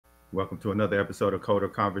Welcome to another episode of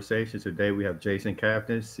Coder Conversations. Today we have Jason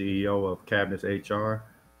Cavness, CEO of Cavness HR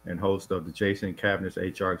and host of the Jason Cavness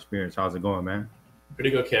HR Experience. How's it going, man?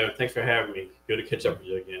 Pretty good, Kevin. Thanks for having me. Good to catch up with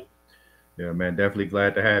you again. Yeah, man, definitely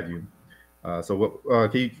glad to have you.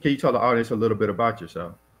 Can you tell the audience a little bit about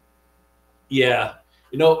yourself? Yeah,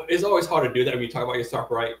 it's always hard to do that when you talk about yourself,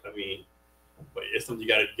 right? But it's something you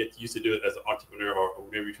got to get used to do it as an entrepreneur or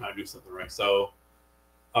whenever you're trying to do something, right? So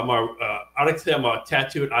I like to say I'm a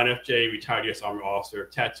tattooed INFJ, retired U.S. Army officer.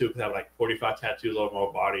 Tattooed because I have like 45 tattoos all over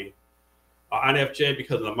my body. INFJ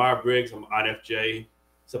because of the Myers-Briggs, I'm INFJ.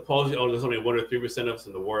 Supposedly, there's only 1 or 3% of us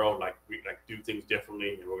in the world like we like do things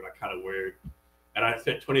differently, and we're like kind of weird. And I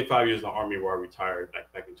spent 25 years in the Army where I retired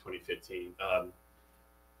back in 2015.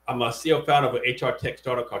 I'm a CEO founder of an HR tech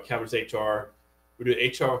startup called CavnessHR. We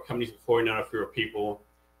do HR companies for 49 or fewer people.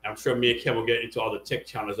 And I'm sure me and Kim will get into all the tech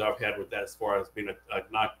challenges I've had with that as far as being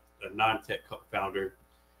a non-tech founder.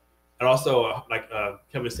 And also,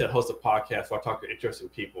 Kevin said, host a podcast where I talk to interesting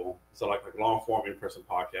people. So like long-form in-person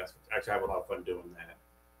podcast. Actually, I have a lot of fun doing that.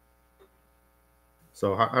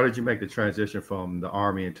 So how did you make the transition from the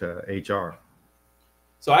Army into HR?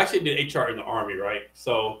 So I actually did HR in the Army, right?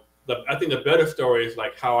 So I think the better story is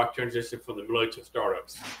like how I transitioned from the military to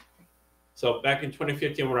startups. So back in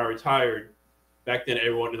 2015 when I retired, back then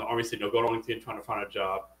everyone in the Army said, no, go to LinkedIn trying to find a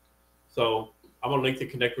job. So I'm on LinkedIn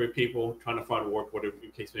connecting with people, trying to find work, whatever the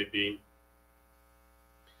case may be.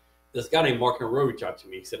 This guy named Mark Monroe reached out to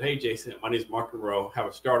me. He said, hey, Jason, my name is Mark Monroe. I have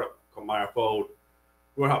a startup called MyFold.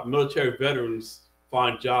 We're going to help military veterans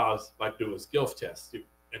find jobs by doing skills tests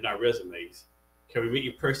and not resumes. Can we meet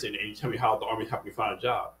you in person and you tell me how the Army helped me find a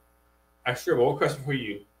job? I sure, but one question for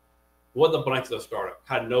you. What the blanks of a startup?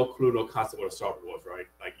 Had no clue, no concept what a startup was, right?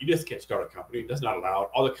 Like you just can't start a company. That's not allowed.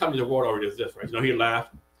 All the companies in the world already exist, right? He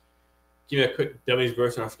laughed, give me a quick dummies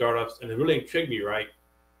version of startups, and it really intrigued me, right?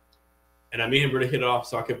 And I made him really hit it off.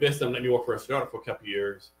 So I convinced him to let me work for a startup for a couple of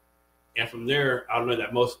years. And from there, I learned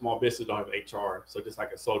that most small businesses don't have HR. So just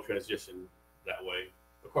like a slow transition that way.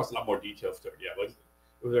 Of course, a lot more details to it, yeah, but it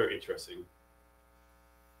was very interesting.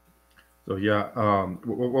 So yeah,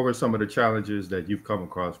 what were some of the challenges that you've come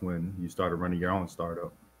across when you started running your own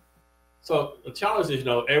startup? So the challenge is,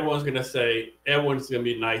 everyone's going to say, everyone's going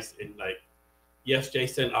to be nice and like, yes,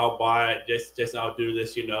 Jason, I'll buy it. Jason, I'll do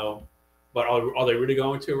this, But are they really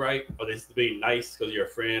going to, right? Are they just being nice because you're a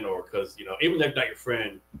friend or because, even if they're not your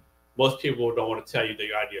friend, most people don't want to tell you that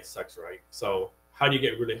your idea sucks, right? So how do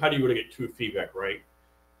you really get true feedback, right?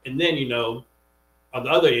 And then, on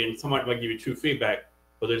the other end, somebody might give you true feedback,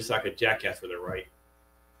 but they're just like a jackass with it, right?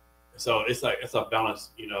 So it's a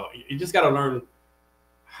balance, You just got to learn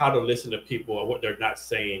how to listen to people and what they're not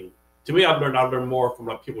saying. To me, I've learned more from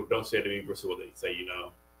what people don't say to me versus what they say,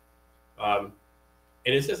 And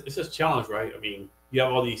it's just a challenge, right? I mean, you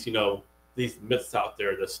have all these, these myths out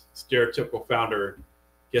there. The stereotypical founder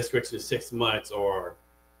gets rich in 6 months, or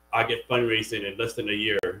I get fundraising in less than a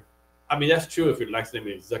year. I mean, that's true if your last name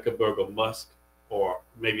is Zuckerberg or Musk, or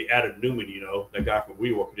maybe Adam Newman, that guy from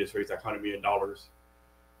WeWork who just raised like $100 million.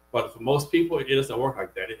 But for most people, it doesn't work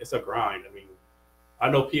like that. It's a grind. I mean, I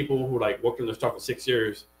know people who like worked in the startup for 6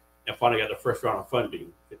 years and finally got the first round of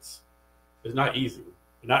funding. It's not easy.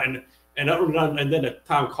 And then the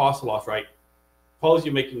time cost loss, right? Suppose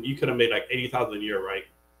you could have made like $80,000 a year, right?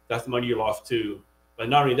 That's the money you lost too. But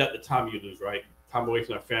not only that, the time you lose, right? Time away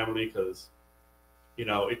from their family because,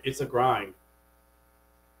 it's a grind.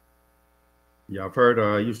 Yeah, I've heard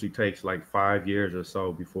it usually takes like 5 years or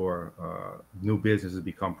so before new businesses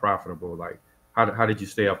become profitable. Like, how did you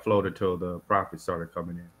stay afloat until the profits started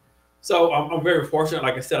coming in? So I'm very fortunate.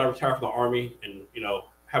 Like I said, I retired from the Army and,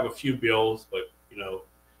 have a few bills, but,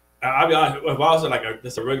 I'll be honest, if I was like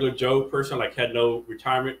just a regular Joe person, like had no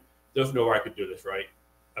retirement, there's no way I could do this, right?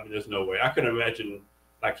 I mean, there's no way. I couldn't imagine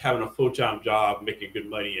like having a full-time job, making good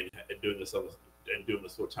money and doing this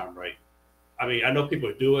full-time, right? I mean, I know people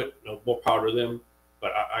who do it, more power to them,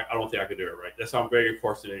 but I don't think I could do it, right? That's why I'm very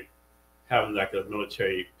fortunate having like a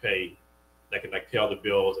military pay that can like pay all the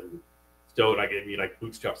bills and still like give me like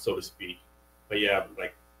bootstraps, so to speak. But yeah,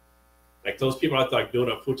 like those people out there like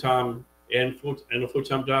doing a full-time and a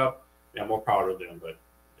full-time job, yeah, more power to them, but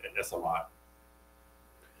that's a lot.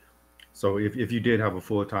 So if you did have a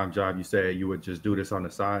full-time job, you said you would just do this on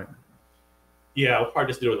the side? Yeah, I'll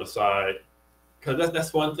probably just do it on the side. Because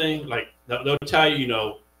that's one thing, like they'll tell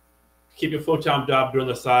you, keep your full-time job doing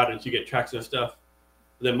the side and you get traction and stuff.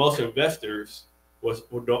 But then most investors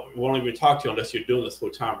won't even talk to you unless you're doing this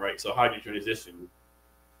full-time, right? So how do you transition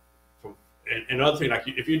from, and another thing, like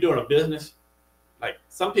if you're doing a business, like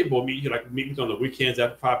some people will meet you on the weekends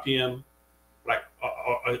after 5 p.m. Like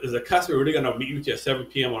is a customer really going to meet you at 7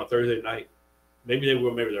 p.m. on a Thursday night? Maybe they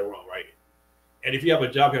will, maybe they're wrong, right? And if you have a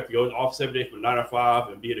job, you have to go in the office every day from 9 to 5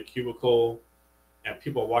 and be in a cubicle, and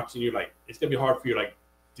people are watching you. Like, it's gonna be hard for you to like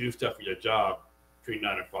do stuff for your job between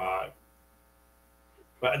 9 and 5.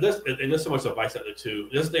 But there's so much advice out there too.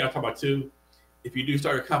 This thing I talk about too. If you do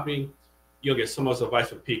start a company, you'll get so much advice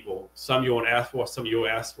from people. Some you won't ask for, some you will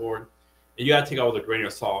ask for, and you gotta take it all with a grain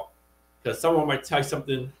of salt. Because someone might tell you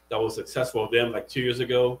something that was successful with them like 2 years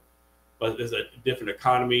ago, but there's a different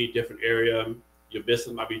economy, different area. Your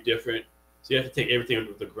business might be different. So you have to take everything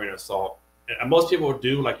with a grain of salt. And most people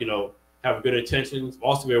do, like, have good intentions.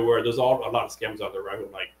 Also be aware there's a lot of scams out there, right? Who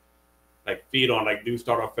like feed on like new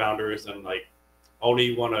startup founders and like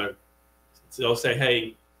only want to, they'll say,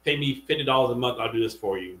 hey, pay me $50 a month, I'll do this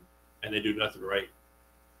for you. And they do nothing, right?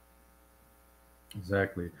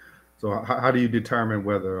 Exactly. So how do you determine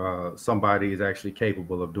whether somebody is actually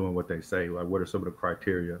capable of doing what they say? Like, what are some of the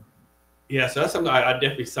criteria? Yeah, so that's something I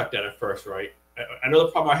definitely sucked at first, right? Another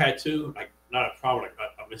problem I had too, like not a problem,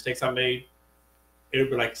 like mistakes I made. It would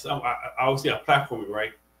be like I obviously a platform,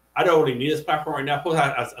 right? I don't really need this platform right now. Suppose I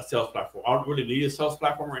have a sales platform. I don't really need a sales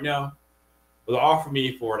platform right now. But they'll offer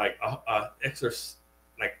me for like a extra,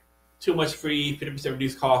 like too much free, 50%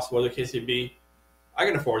 reduced cost, whatever the case may be. I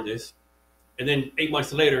can afford this. And then 8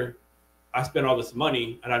 months later, I spent all this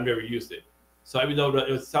money and I've never used it. So even though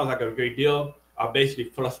it sounds like a great deal, I basically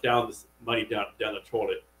flush down this money down the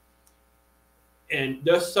toilet. And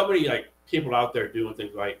there's so many like people out there doing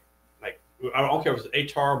things right. Like I don't care if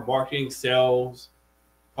it's HR, marketing, sales,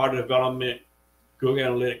 product development, Google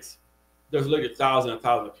Analytics. There's literally thousands and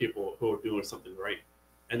thousands of people who are doing something right.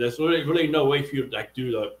 And there's really no way for you to like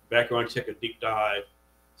do the background check, a deep dive.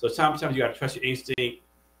 So sometimes you got to trust your instinct,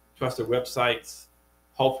 trust the websites.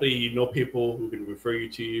 Hopefully you know people who can refer you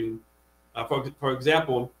to you. For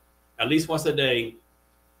example, at least once a day,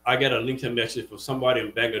 I get a LinkedIn message from somebody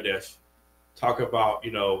in Bangladesh talk about,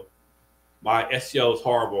 my SEO is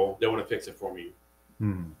horrible. They want to fix it for me.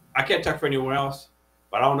 I can't talk for anyone else,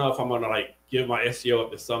 but I don't know if I'm going to like give my SEO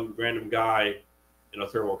up to some random guy in a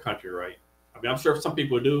third world country, right? I mean, I'm sure some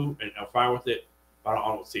people do and I'm fine with it, but I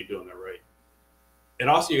don't see doing that, right? And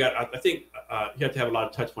also I think you have to have a lot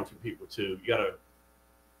of touch points with people too. You got to,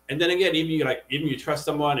 and then again, even you trust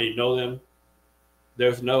someone and you know them,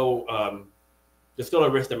 there's still a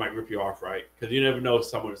risk that might rip you off, right? Because you never know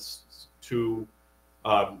someone's true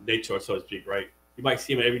nature, so to speak, right? You might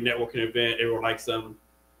see them at every networking event, everyone likes them,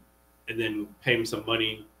 and then pay them some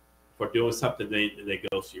money for doing something, they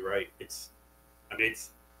ghost you, right? It's not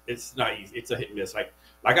easy. It's a hit and miss. Like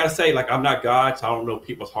I gotta say, like I'm not God, so I don't know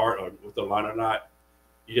people's heart or with the line or not.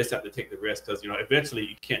 You just have to take the risk because eventually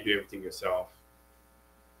you can't do everything yourself.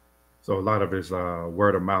 So a lot of it's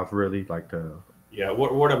word of mouth, really, like the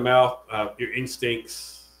word of mouth, your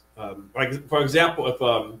instincts. Like for example, if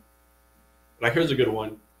like here's a good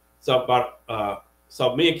one.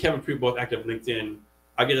 So me and Kevin Pre both active LinkedIn.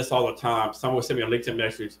 I get this all the time. Someone will send me a LinkedIn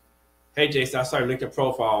message. Hey Jason, I saw your LinkedIn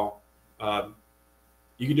profile.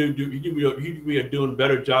 You can be doing a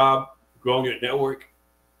better job growing your network.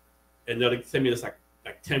 And they'll send me this like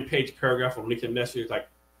 10-page paragraph from LinkedIn message, like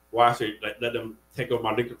why I should let them take over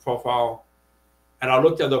my LinkedIn profile. And I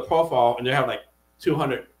looked at the profile and they have like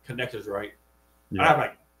 200 connections, right? Yeah. I have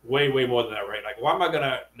like way more than that, right? Like, why am I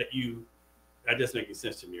gonna let you? That doesn't make any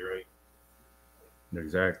sense to me, right?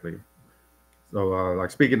 Exactly. So,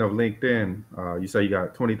 like speaking of LinkedIn, you say you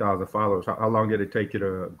got 20,000 followers. How long did it take you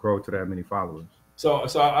to grow to that many followers? So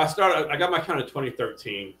I got my account in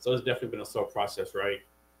 2013. So it's definitely been a slow process, right?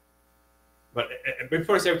 But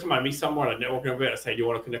before every time I meet someone at a networking event, I say, "Do you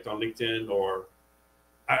want to connect on LinkedIn?" Or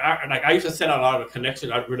I used to send out a lot of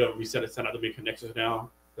connections. I really send out to me connections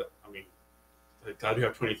now. I mean, I do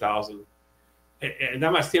have 20,000, and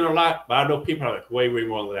that might seem a lot, but I know people are like way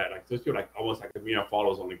more than that. Like those people, like almost like a million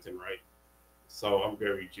followers on LinkedIn, right? So I'm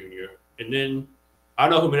very junior. And then I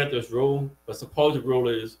know who made up this rule, but supposed rule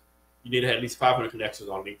is you need to have at least 500 connections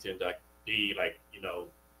on LinkedIn to be like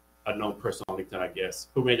a known person on LinkedIn, I guess.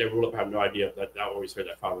 Who made that rule up? I have no idea. But I always heard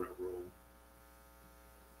that 500 rule.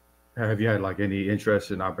 Have you had like any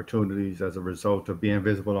interest in opportunities as a result of being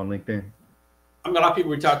visible on LinkedIn? I mean, a lot of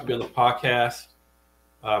people reach out to me on the podcast.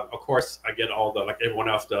 Of course, I get all the, like everyone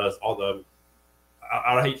else does, all the,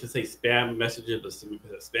 I hate to say spam messages, but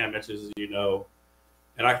spam messages,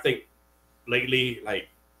 And I think lately, like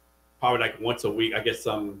probably like once a week, I get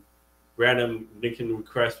some random LinkedIn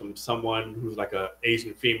request from someone who's like a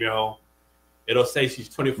Asian female. It'll say she's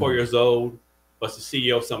 24 years old, but the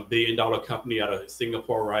CEO of some billion-dollar company out of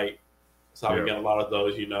Singapore, right? So I get a lot of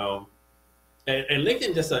those, And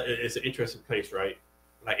LinkedIn just is an interesting place, right?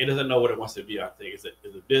 Like it doesn't know what it wants to be. I think is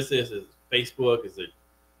it business? Is it Facebook? Is it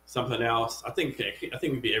something else? I think it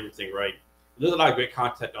would be everything, right? There's a lot of great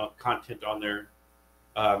content on there.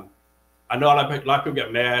 I know a lot of people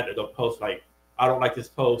get mad at they'll post like, I don't like this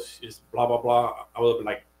post, it's blah blah blah. I would be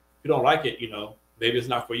like, if you don't like it, maybe it's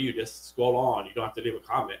not for you. Just scroll on. You don't have to leave a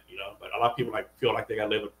comment, But a lot of people feel like they got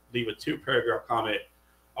to leave a 2-paragraph comment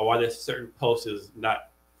on why this certain post is not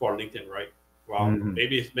for LinkedIn, right? Well,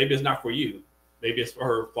 maybe it's not for you. Maybe it's for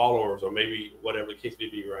her followers, or maybe whatever the case may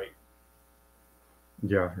be, right?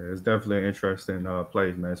 Yeah, it's definitely an interesting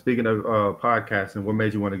place, man. Speaking of podcasting, what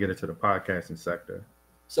made you want to get into the podcasting sector?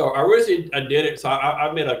 So I did it. So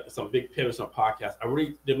I made some big pivots on podcasts. I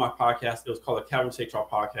really did my podcast. It was called the CavnessHR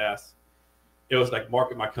podcast. It was like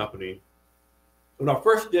market my company. When I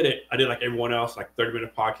first did it, I did like everyone else, like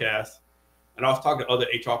 30-minute podcasts. And I was talking to other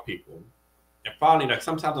HR people. And finally, like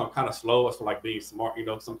sometimes I'm kind of slow as for like being smart,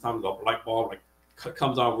 sometimes the light bulb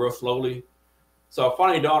comes on real slowly. So it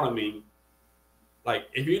finally dawned on me, like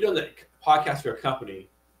if you're doing the podcast for your company,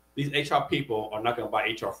 these HR people are not going to buy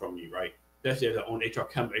HR from you, right? Especially if they own HR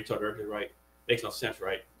company, HR director, right? Makes no sense,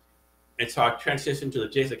 right? And so I transitioned to the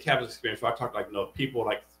Jason Cavness Experience, where I talked people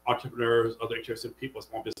like entrepreneurs, other interested people,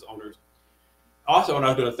 small business owners. Also, when I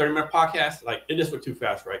was doing a 30-minute podcast, like it just went too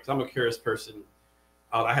fast, right? Because I'm a curious person.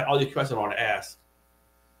 I had all these questions I want to ask.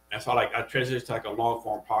 And so I transitioned to like a long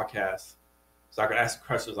form podcast. So I could ask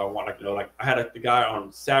questions I want, I had the guy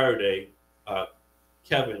on Saturday,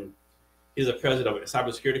 Kevin, he's the president of a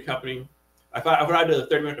cybersecurity company. If I would have done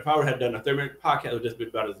a 30-minute podcast, it would just be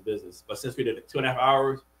about his business. But since we did it 2.5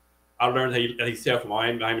 hours, I learned that he sailed from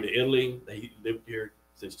Miami to Italy, that he lived here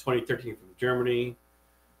since 2013 from Germany,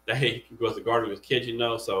 that he goes to garden with his kids,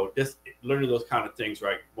 So just learning those kind of things,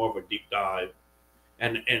 right? More of a deep dive.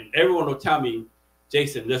 And everyone will tell me,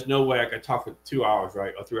 Jason, there's no way I could talk for 2 hours,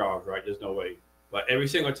 right? Or 3 hours, right? There's no way. But every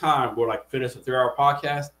single time we're finish a 3-hour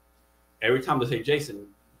podcast, every time they say, Jason,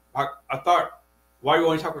 I thought, why are you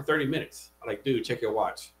only talking for 30 minutes? I'm like, dude, check your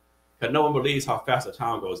watch. Because no one believes how fast the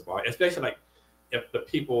time goes by, especially if the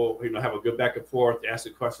people, have a good back and forth, ask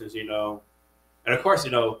the questions, And of course,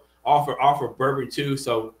 offer bourbon too.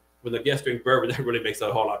 So when the guests drink bourbon, that really makes it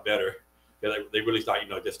a whole lot better. They really start,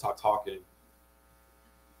 just talking.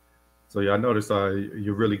 So yeah, I noticed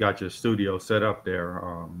you really got your studio set up there.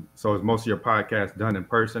 So is most of your podcasts done in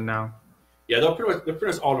person now? Yeah, they're pretty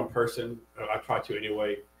much all in person. I try to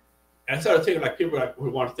anyway. And I started thinking people who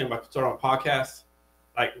want to think about starting on podcasts,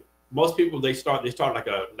 most people they start like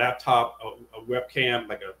a laptop, a webcam,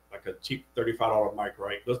 like a cheap $35 mic,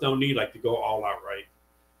 right? There's no need to go all out, right?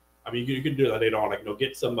 I mean, you can do that later on,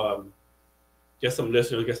 get some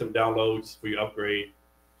listeners, get some downloads for your upgrade.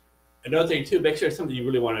 Another thing too, make sure it's something you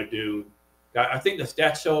really want to do. I think the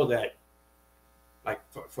stats show that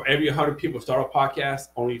for every 100 people start a podcast,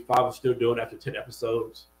 only 5 are still doing it after 10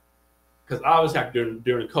 episodes. Because I was during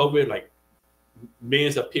COVID,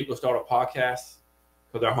 millions of people start a podcast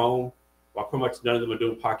because they're home, while pretty much none of them are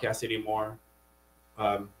doing podcasts anymore.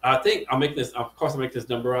 I think I'll make this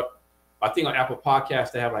number up. I think on Apple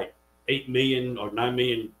Podcasts, they have 8 million or 9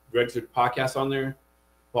 million registered podcasts on there,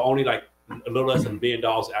 but only a little less than $1 billion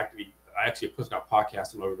actually pushing out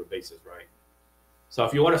podcasts on a regular basis, right? So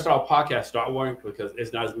if you want to start a podcast, start one, because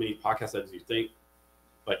it's not as many podcasts as you think,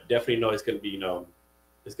 but definitely know it's going to be,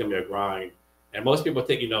 it's going to be a grind. And most people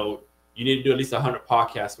think, you need to do at least 100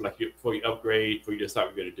 podcasts before you upgrade, before you decide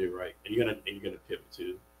what you're going to do, right? And you're going to pivot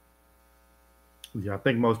too. Yeah, I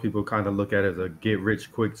think most people kind of look at it as a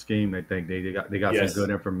get-rich-quick scheme. They think they got yes. some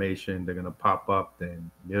good information. They're going to pop up,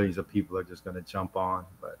 then millions of people are just going to jump on.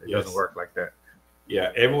 But it yes. doesn't work like that.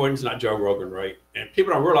 Yeah, everyone's not Joe Rogan, right? And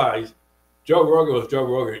people don't realize Joe Rogan was Joe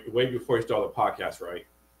Rogan way before he started the podcast, right?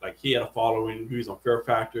 He had a following. He was on Fear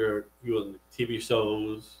Factor. He was on TV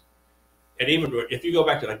shows. And even if you go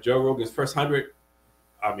back to Joe Rogan's first 100,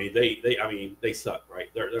 they suck, right?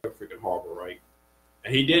 They're freaking horrible, right?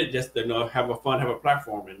 And he did it just to have a fun, have a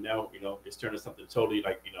platform, and now it's turned into something totally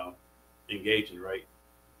engaging, right?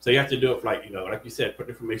 So you have to do it for like you said, put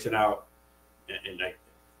information out, and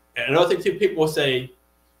another thing too, people will say,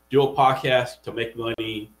 do a podcast to make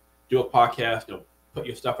money, do a podcast, put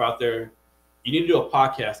your stuff out there. You need to do a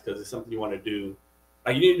podcast because it's something you want to do.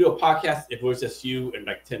 You need to do a podcast if it was just you and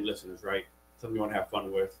 10 listeners, right? Something you want to have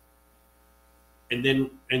fun with. And then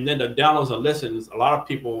the downloads and listens, a lot of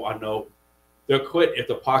people I know, they'll quit if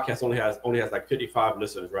the podcast only has 55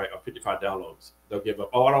 listeners, right? Or 55 downloads. They'll give up.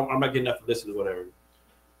 Oh, I'm not getting enough listeners, whatever.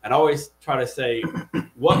 And I always try to say,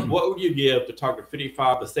 what would you give to talk to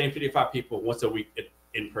the same 55 people once a week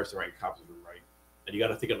in person, right? In conference room, right? And you got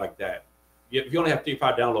to think it like that. If you only have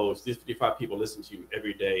 55 downloads, these 55 people listen to you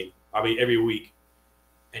every week.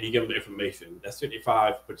 and you give them the information. That's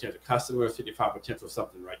 55 potential customers, 55 potential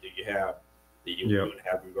something, right, that you have that you would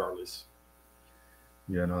have regardless.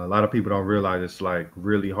 Yeah, no, a lot of people don't realize it's like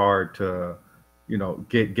really hard to,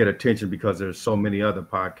 get attention because there's so many other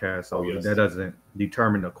podcasts. So that doesn't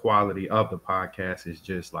determine the quality of the podcast. It's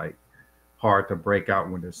just like hard to break out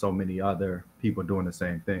when there's so many other people doing the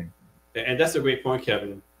same thing. And that's a great point,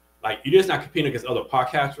 Kevin. Like, you're just not competing against other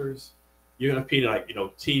podcasters. You're competing like,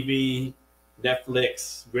 TV,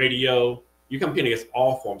 Netflix, radio. You're competing against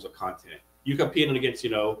all forms of content. You're competing against,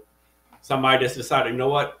 somebody that's decided, you know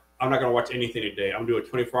what, I'm not going to watch anything today. I'm doing a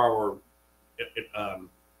 24-hour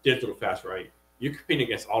digital fast, right? You're competing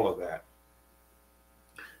against all of that.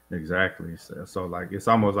 Exactly. So like, it's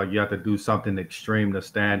almost like you have to do something extreme to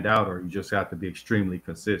stand out, or you just have to be extremely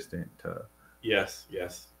consistent. Yes.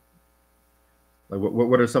 Like,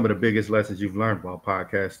 what are some of the biggest lessons you've learned while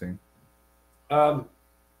podcasting? I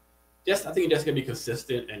think you just gotta be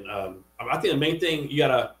consistent, and I think the main thing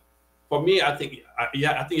for me, I think you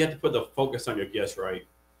have to put the focus on your guests, right?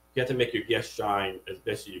 You have to make your guests shine as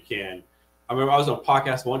best as you can. I remember I was on a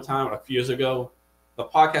podcast one time a few years ago. The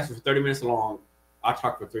podcast was 30 minutes long. I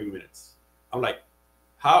talked for 3 minutes. I'm like,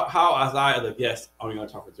 how as I as a guest only gonna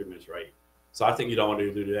talk for 3 minutes, right? So I think you don't want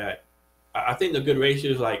to do that. I think the good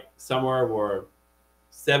ratio is like somewhere where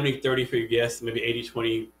 70-30 for your guests, maybe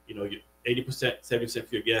 80-20, 80%, 70%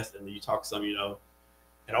 for your guests, and then you talk some,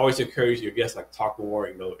 and always encourage your guests, like, talk more,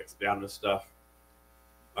 expand on stuff.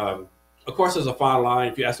 Of course, there's a fine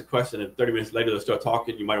line. If you ask a question and 30 minutes later they'll start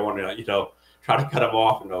talking, you might want to, try to cut them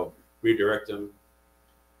off and redirect them.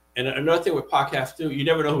 And another thing with podcasts too, you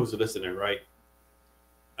never know who's listening, right?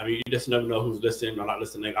 I mean, you just never know who's listening or not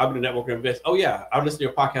listening. I've been a networking invest. Oh yeah, I listen to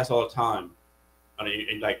your podcast all the time. I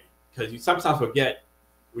mean, because you sometimes forget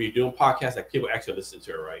when you're doing podcasts that people actually listen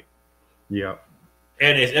to it, right? Yeah.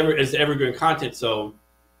 And it's evergreen content. So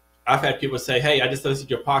I've had people say, "Hey, I just listened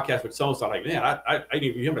to your podcast with so-and-so." I'm like, man, I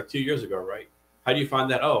interviewed him like 2 years ago, right? How do you find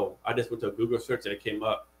that? Oh, I just went to a Google search and it came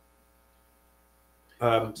up.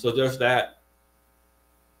 So there's that.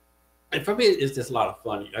 And for me, it's just a lot of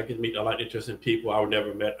fun. I get to meet a lot of interesting people I would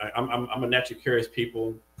never met. I'm a naturally curious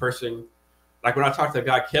person. Like when I talked to the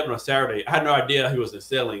guy Kevin on Saturday, I had no idea he was in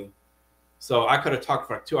selling. So I could have talked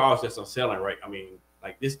for like 2 hours just on selling, right? I mean,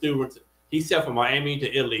 like this dude, he sailed from Miami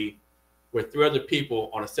to Italy with 3 other people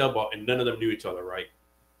on a sailboat, and none of them knew each other, right?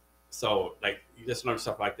 So like you just learn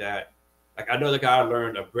stuff like that. Like I know the guy I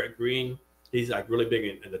learned of Brett Green. He's like really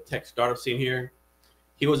big in the tech startup scene here.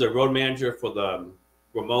 He was a road manager for the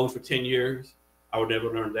Ramones for 10 years. I would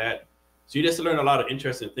never learn that. So you just learn a lot of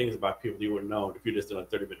interesting things about people you wouldn't know if you just did a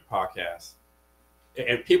 30-minute podcast.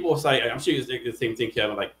 And people will say, I'm sure you think the same thing,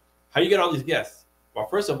 Kevin, like, how do you get all these guests? Well,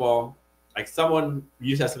 first of all, like someone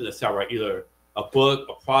usually has something to sell, right? Either a book,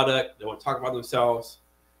 a product, they want to talk about themselves.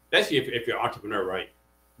 Especially if you're an entrepreneur, right?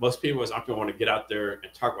 Most people as entrepreneurs want to get out there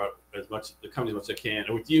and talk about the company as much as they can.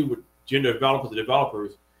 And with junior developers, the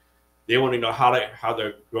developers, they want to know how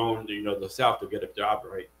they're growing, themselves to get a job,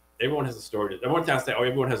 right? Everyone has a story. Everyone tends to say,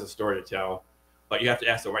 everyone has a story to tell, but you have to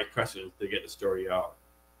ask the right questions to get the story out.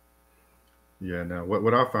 Yeah, no,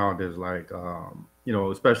 what I found is like,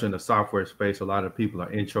 especially in the software space, a lot of people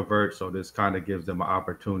are introverts. So this kind of gives them an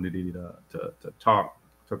opportunity to talk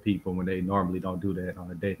to people when they normally don't do that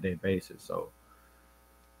on a day-to-day basis. So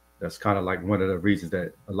that's kind of like one of the reasons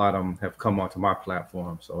that a lot of them have come onto my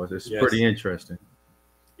platform. So it's pretty interesting.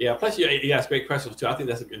 Yeah, plus you ask great questions too. I think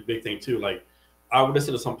that's a big thing too. Like I would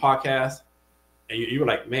listen to some podcasts and you were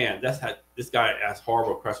like, man, that's how this guy asks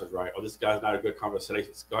horrible questions, right? Or this guy's not a good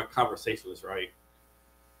conversationalist, right?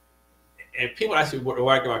 And people ask me where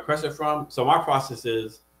I get my question from. So my process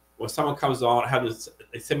is when someone comes on,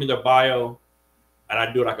 they send me their bio and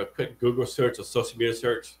I do like a quick Google search or social media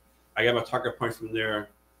search. I get my talking points from there.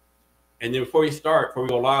 And then before we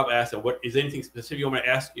go live, I ask them, what is anything specific you want me to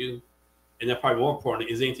ask you? And then probably more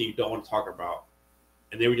importantly, is anything you don't want to talk about?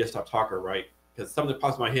 And then we just start talking, right? Because something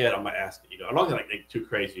pops in my head, I'm going to ask it, as long as it's like too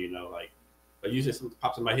crazy, but usually something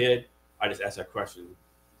pops in my head, I just ask that question.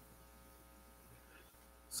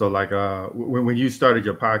 So like when you started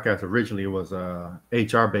your podcast, originally it was a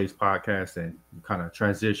HR-based podcast and you kind of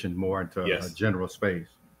transitioned more into a general space.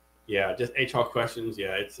 Yeah, just HR questions.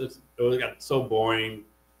 Yeah, it got so boring,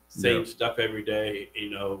 same stuff every day,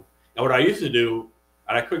 And what I used to do,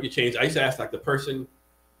 and I quickly changed. I used to ask like the person,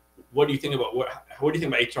 what do you think about what do you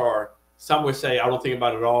think about HR? Some would say, I don't think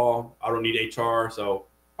about it at all. I don't need HR. So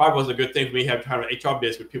probably wasn't a good thing for me having kind of HR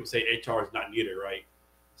business when people say HR is not needed, right?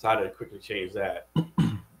 So I had to quickly change that.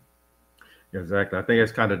 Exactly. I think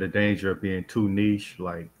it's kind of the danger of being too niche.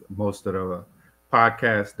 Like most of the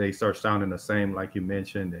podcasts, they start sounding the same, like you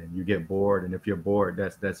mentioned, and you get bored. And if you're bored,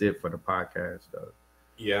 that's it for the podcast.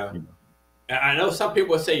 Yeah. You know. And I know some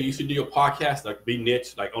people say you should do your podcast, like be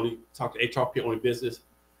niche, like only talk to HR people, only business.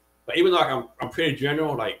 But even though like I'm pretty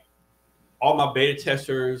general, like all my beta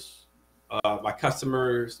testers, my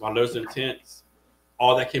customers, my letters of intents,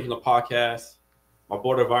 all that came from the podcast. My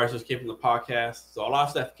board of advisors came from the podcast. So a lot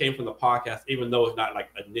of stuff came from the podcast, even though it's not like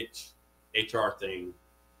a niche HR thing.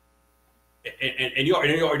 And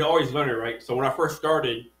you're always learning, right? So when I first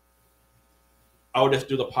started, I would just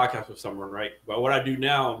do the podcast with someone, right? But what I do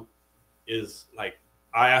now is like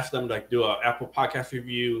I ask them to like do an Apple podcast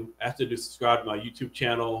review, ask them to subscribe to my YouTube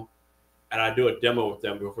channel, and I do a demo with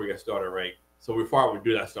them before we get started, right? So before I would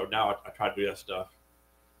do that stuff, now I try to do that stuff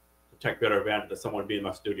to take better advantage of someone being in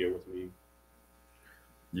my studio with me.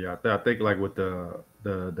 Yeah, I think like with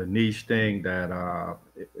the niche thing that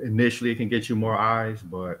initially it can get you more eyes,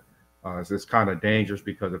 but it's kind of dangerous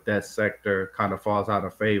because if that sector kind of falls out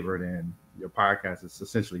of favor, then your podcast is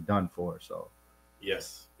essentially done for. So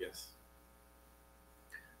yes.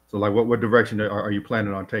 So like what direction are you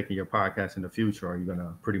planning on taking your podcast in the future? Are you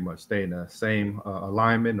gonna pretty much stay in the same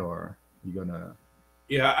alignment, or are you gonna?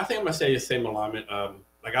 Yeah, I think I'm gonna stay the same alignment.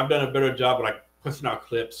 Like I've done a better job of like pushing out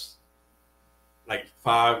clips, like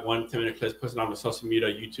 5 10-minute clips, pushing on the social media,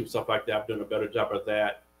 YouTube, stuff like that. I've done a better job of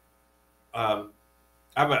that.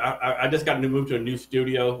 I just got to move to a new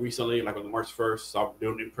studio recently, like on March 1st. So I'm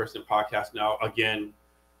doing an in-person podcast now. Again,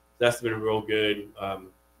 that's been real good.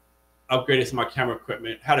 Upgraded some of my camera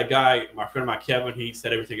equipment. Had a guy, my friend of mine, Kevin, he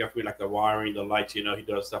set everything up for me, like the wiring, the lights, he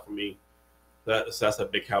does stuff for me. So that's a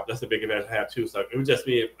big help. That's a big advantage I have too. So it would just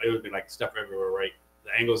be, it would be like stuff everywhere, right?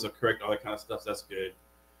 The angles are correct, all that kind of stuff. So that's good.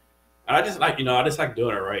 And I just like, I just like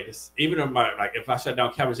doing it, right? It's, even if if I shut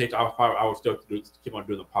down CavnessHR, I would still keep on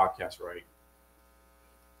doing the podcast, right?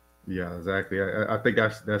 Yeah, exactly. I think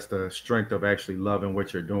that's the strength of actually loving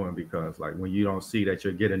what you're doing, because like when you don't see that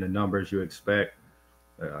you're getting the numbers you expect,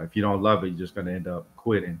 if you don't love it, you're just going to end up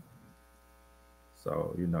quitting.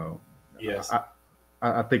 So, yes,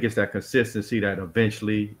 I think it's that consistency that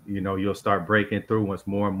eventually, you'll start breaking through once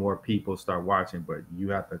more and more people start watching, but you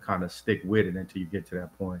have to kind of stick with it until you get to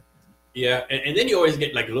that point. Yeah. And then you always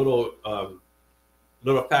get like little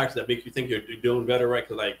facts that make you think you're doing better, right?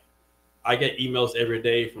 Because like I get emails every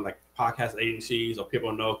day from like podcast agencies or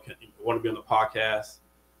people want to be on the podcast.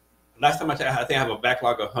 Last time I think I have a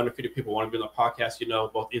backlog of 150 people want to be on the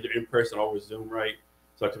podcast, both either in person or over Zoom, right?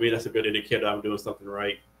 So to me, that's a good indicator I'm doing something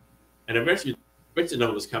right. And eventually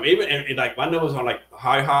numbers come. Even and like my numbers are like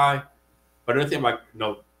high, but another thing like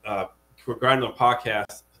regarding the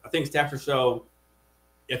podcast, I think stats show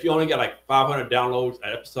if you only get like 500 downloads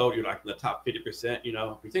an episode, you're like in the top 50%. If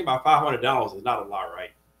you think about 500 downloads, it's not a lot,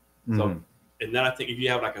 right? Mm-hmm. So, and then I think if you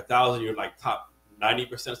have like 1,000, you're like top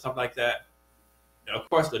 90%, something like that. Of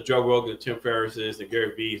course, the Joe Rogan, Tim Ferriss's, and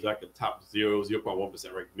Gary Vee's like the top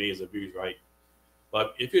 0.1%, right? Millions of views, right?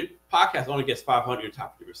 But if your podcast only gets 500, you're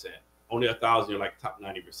top 50%. Only 1,000, you're like top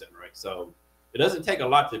 90%, right? So it doesn't take a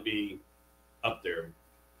lot to be up there.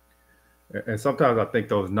 And sometimes I think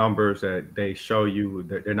those numbers that they show you,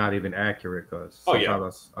 that they're not even accurate, because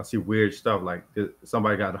sometimes I see weird stuff like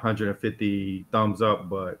somebody got 150 thumbs up,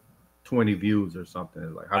 but 20 views or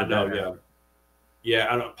something. Like, how did that happen? Yeah,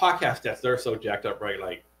 I know podcast stats, they're so jacked up, right?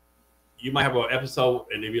 Like you might have an episode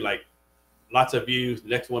and it'd be like lots of views. The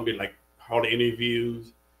next one be like hardly any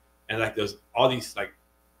views. And like there's all these like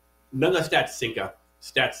none of the stats sync,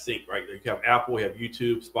 right? Like you have Apple, you have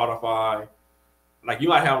YouTube, Spotify. Like you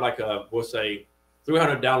might have like we'll say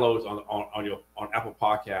 300 downloads on Apple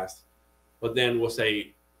Podcasts, but then we'll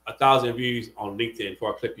say 1,000 views on LinkedIn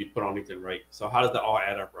for a clip you put on LinkedIn, right? So how does that all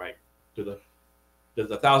add up, right? Does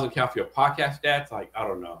 1,000 count for your podcast stats? Like, I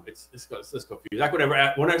don't know. It's just confused. Like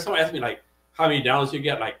whenever someone asks me like how many downloads you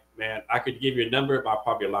get, like, man, I could give you a number, but I'll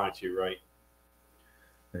probably lie to you, right?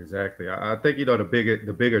 Exactly. I think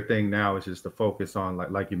the bigger thing now is just to focus on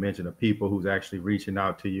like you mentioned, the people who's actually reaching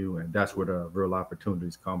out to you, and that's where the real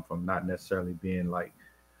opportunities come from. Not necessarily being like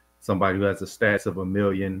somebody who has the stats of 1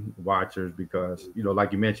 million watchers, because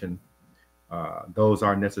like you mentioned, those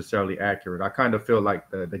aren't necessarily accurate. I kind of feel like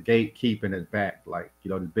the gatekeeping is back. Like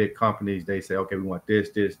the big companies, they say, okay, we want this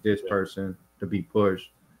person to be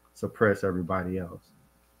pushed, suppress everybody else.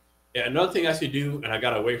 Yeah, another thing I should do, and I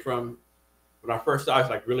got away from. When I first started, I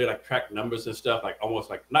was like really like track numbers and stuff, like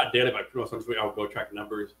almost like not daily, but pretty much once a week I would go track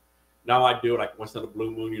numbers. Now I do it like once in a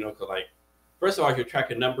blue moon, because like first of all, if you're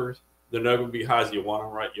tracking numbers, they're never gonna be high as you want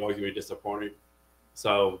them, right? You're always gonna be disappointed.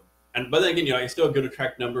 So, but then again, it's still good to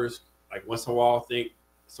track numbers like once in a while. I think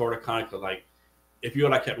sort of kind of, cause like if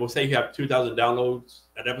you're like, we'll say you have 2,000 downloads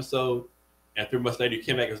an episode, and 3 months later you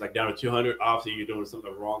came back, it was like down to 200. Obviously, you're doing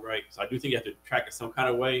something wrong, right? So I do think you have to track it some kind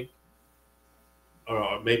of way.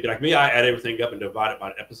 Or maybe like me, I add everything up and divide it by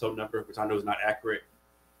the episode number, which I know is not accurate,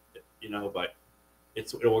 you know, but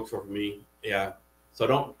it works for me. Yeah. So I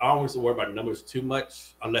don't always worry about numbers too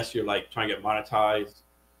much unless you're like trying to get monetized.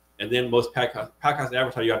 And then most podcast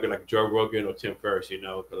advertisers, you gotta be like Joe Rogan or Tim Ferriss, you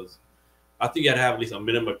know, because I think you gotta have at least a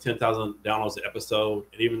minimum of 10,000 downloads an episode.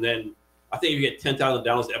 And even then, I think if you get 10,000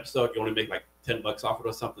 downloads an episode, you only make like $10 off it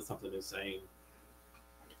or something insane.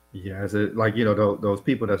 Yeah, is it like, you know, those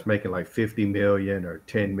people that's making like 50 million or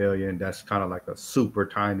 10 million, that's kind of like a super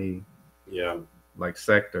tiny, like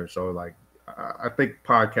sector. So like, I think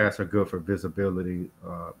podcasts are good for visibility,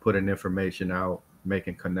 putting information out,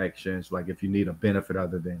 making connections. Like if you need a benefit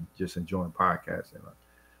other than just enjoying podcasting.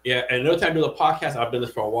 Yeah, and another time I do the podcast, I've done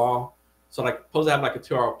this for a while. So like, suppose I have like a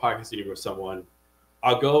 2-hour podcast interview with someone.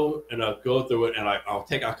 I'll go through it and I'll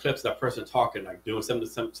take out clips of that person talking, like doing saying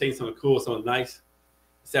something cool, something nice.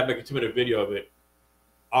 Instead of making a 2-minute video of it,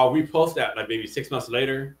 I'll repost that like maybe 6 months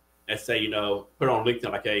later and say, you know, put it on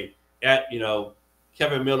LinkedIn like, hey, you know,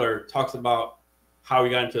 Kevin Miller talks about how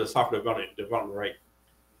he got into the software development, right?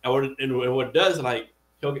 And what it does, like,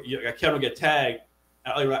 Kevin will get tagged,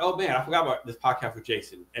 and I'll be like, oh man, I forgot about this podcast with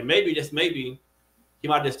Jason. And maybe, just maybe, he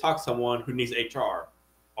might just talk to someone who needs HR.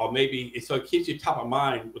 Or maybe, so it keeps you top of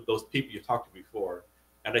mind with those people you talked to before,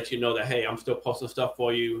 and let you know that, hey, I'm still posting stuff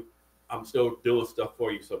for you. I'm still doing stuff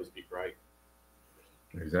for you, so to speak, right?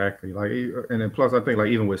 Exactly. Like, and then plus, I think like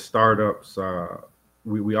even with startups,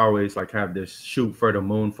 we always like have this shoot for the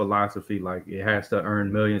moon philosophy. Like it has to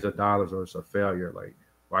earn millions of dollars or it's a failure. Like,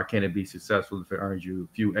 why can't it be successful if it earns you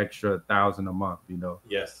a few extra thousand a month, you know?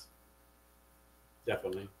 Yes,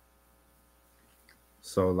 definitely.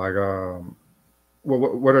 So like,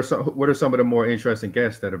 what are some of the more interesting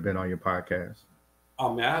guests that have been on your podcast?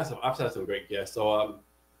 Oh man, I've had some great guests. So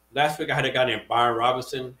last week I had a guy named Byron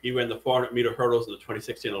Robinson. He ran the 400-meter hurdles in the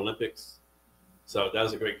 2016 Olympics. So that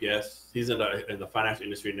was a great guest. He's in the financial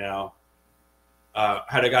industry now.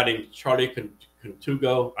 Had a guy named Charlie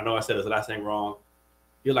Contugo. I know I said his last name wrong.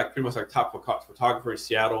 He's like pretty much like top photographer in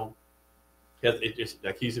Seattle. He used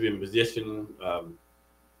to be a musician.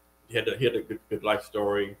 He had a good life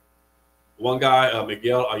story. One guy,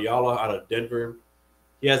 Miguel Ayala out of Denver.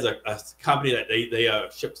 He has a company that they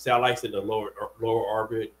ship satellites into lower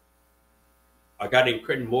orbit. A guy named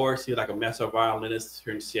Quentin Morris. He's like a master violinist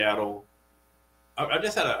here in Seattle. I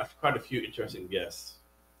just had quite a few interesting guests.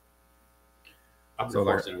 I'm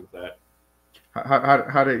fortunate with that.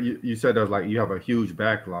 How did you said that was like you have a huge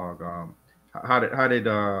backlog? Are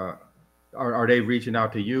they reaching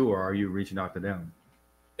out to you or are you reaching out to them?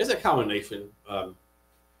 It's a combination.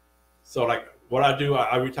 So like what I do,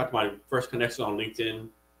 I reach out to my first connection on LinkedIn.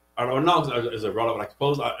 I don't know if it's irrelevant. Like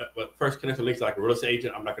suppose but first connection links like a real estate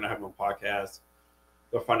agent. I'm not going to have them on podcast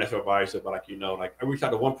or financial advisor, but like, you know, like I reach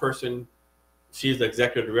out to one person. She's the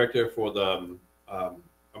executive director for the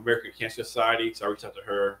American Cancer Society. So I reached out to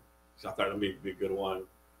her. So I thought that'd be a good one.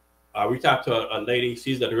 I reached out to a lady.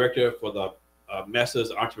 She's the director for the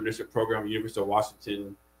Master's Entrepreneurship Program at the University of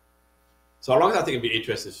Washington. So as long as I think it'd be an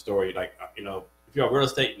interesting story, like, you know, if you're real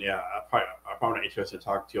estate, yeah, I'm probably not interested in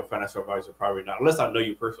talking to your financial advisor, probably not, unless I know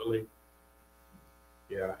you personally.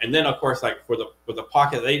 Yeah, and then of course, like for the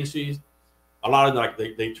podcast agencies, a lot of them, like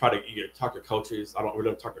they try to talk to coaches. I don't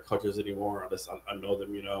really talk to coaches anymore unless I know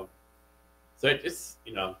them, you know. So it's,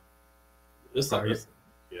 you know,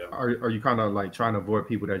 yeah. Are you kind of like trying to avoid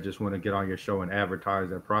people that just want to get on your show and advertise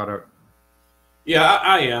their product? Yeah,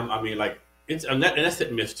 I am. I mean, like that's hit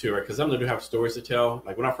and miss too, right? Because some of them do have stories to tell.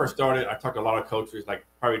 Like when I first started, I talked to a lot of coaches, like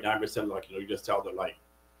probably 9%, like, you know, you just tell them like,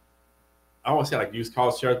 I don't want to say like use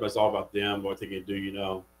college shares, but it's all about them, what they can do, you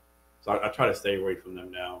know. So I try to stay away from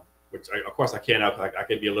them now, which of course I can now, because I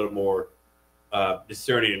can be a little more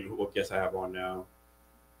discerning in what guests I have on now.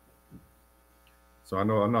 So I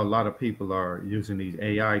know a lot of people are using these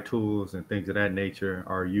AI tools and things of that nature.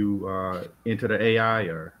 Are you into the AI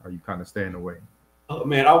or are you kind of staying away? Oh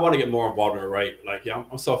man, I want to get more involved in it, right? Like, yeah,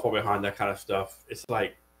 I'm so far behind that kind of stuff. It's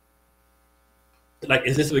like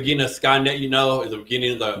is this the beginning of Skynet? You know, is the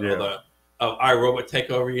beginning of the iRobot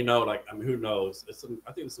takeover? You know, like, I mean, who knows? I think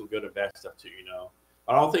there's some good and bad stuff too. You know,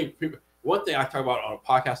 I don't think people. One thing I talk about on a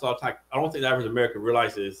podcast all the time, I don't think the average American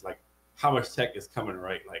realizes like how much tech is coming.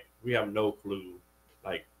 Right, like we have no clue.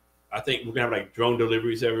 Like, I think we're gonna have like drone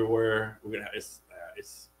deliveries everywhere. We're gonna have it's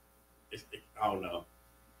I don't know.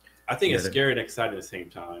 I think it's scary and exciting at the same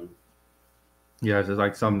time. Yeah, it's just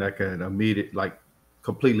like something that can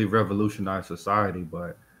completely revolutionize society,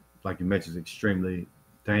 but like you mentioned, it's extremely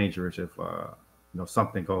dangerous if you know,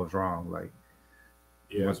 something goes wrong. Like,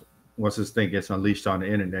 once this thing gets unleashed on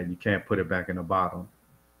the internet, you can't put it back in the bottle.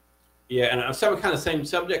 Yeah, and on some kind of same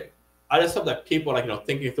subject, I just hope that people like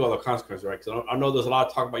thinking through all the consequences, right? Because I know there's a lot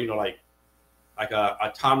of talk about like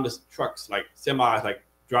autonomous trucks, like semis, like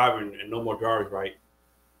driving and no more drivers, right?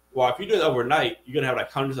 Well, if you do it overnight, you're gonna have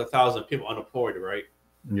like hundreds of thousands of people unemployed, right?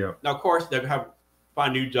 Yeah. Now, of course, they're gonna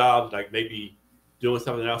find new jobs, like maybe doing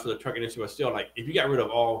something else with the truck industry, but still, like if you got rid of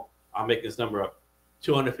all, I'm making this number up,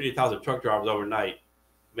 250,000 truck drivers overnight,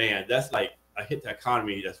 man, that's like a hit to the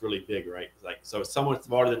economy that's really big, right? It's like, so someone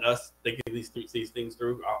smarter than us thinking these things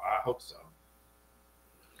through, I hope so.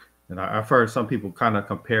 And I've heard some people kind of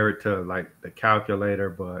compare it to like the calculator,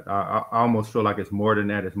 but I almost feel like it's more than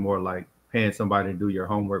that. It's more like paying somebody to do your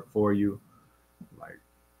homework for you. Like,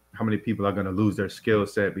 how many people are going to lose their skill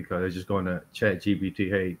set because they're just going to chat GPT,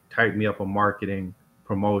 hey, type me up a marketing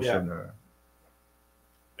promotion. Yeah.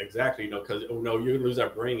 Exactly, because you lose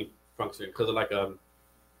that brain function because of like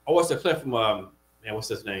what's the clip from man, what's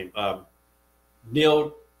his name?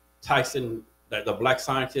 Neil Tyson, the black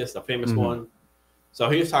scientist, the famous one. So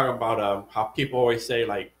he was talking about how people always say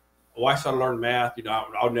like, why should I learn math?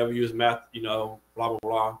 I'll never use math, blah, blah,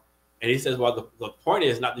 blah. And he says, well, the point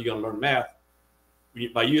is not that you're going to learn math.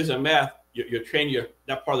 By using math, you're training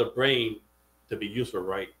that part of the brain to be useful,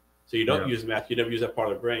 right? So you don't use math, you never use that part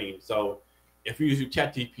of the brain. So if you use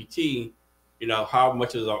ChatGPT, how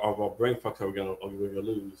much of our brain function are we going to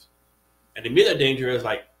lose? And the immediate danger is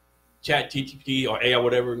like ChatGPT or AI,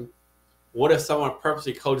 whatever. What if someone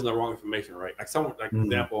purposely codes in the wrong information, right? Like someone, like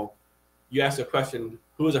example, you ask a question,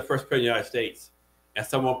 who was the first president of the United States? And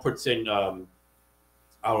someone puts in, I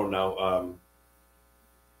don't know,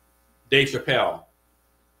 Dave Chappelle.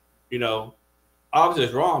 Obviously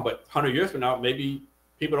it's wrong, but 100 years from now, maybe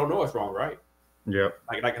people don't know it's wrong, right? Yeah.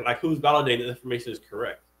 Like who's validating the information is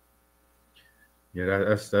correct? Yeah,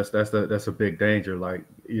 that's a big danger. Like,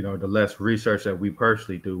 the less research that we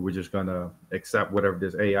personally do, we're just gonna accept whatever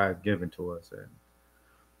this AI is giving to us. And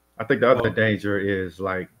I think the other danger is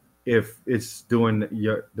like if it's doing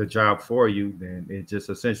the job for you, then it just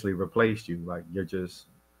essentially replaced you. Like you're just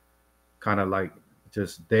kind of like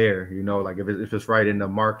just there, like if it's writing the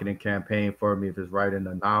marketing campaign for me, if it's writing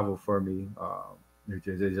a novel for me,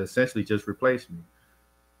 it essentially just replaced me.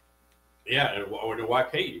 Yeah, and why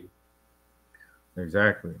pay you?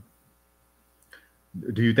 Exactly.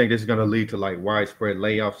 Do you think this is going to lead to like widespread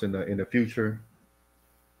layoffs in the future?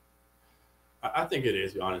 I think it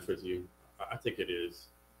is. To be honest with you, I think it is.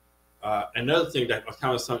 Another thing that was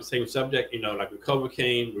kind of the same subject, like when COVID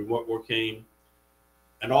came, remote work came,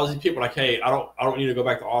 and all these people are like, hey, I don't need to go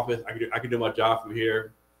back to office. I can do my job from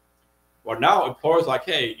here. Well, now employers are like,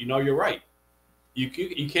 hey, you're right. You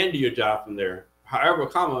can do your job from there.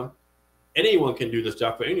 However, anyone can do this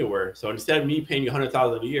job from anywhere. So instead of me paying you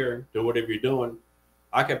 $100,000 a year, do whatever you're doing,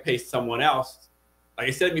 I can pay someone else. Like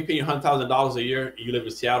instead of me paying you $100,000 a year, you live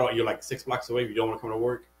in Seattle and you're like 6 blocks away, if you don't want to come to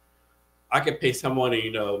work, I can pay someone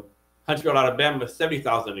in Huntsville, Alabama,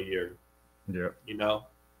 $70,000 a year. Yeah.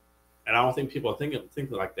 And I don't think people are thinking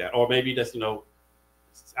like that, or maybe that's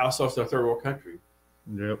outsource to a third world country.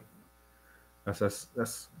 Yep. That's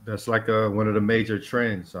like one of the major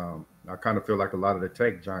trends. I kind of feel like a lot of the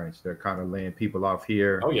tech giants, they're kind of laying people off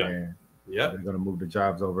here. Oh yeah. And yeah. They're going to move the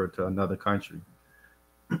jobs over to another country.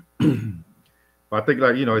 But I think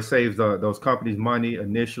it saves those companies money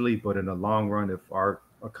initially, but in the long run, if our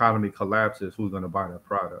economy collapses, who's going to buy their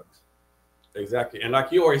products? Exactly. And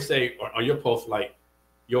like you always say on your post, like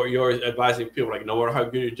you're advising people, like no matter how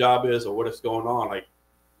good your job is or what is going on, like,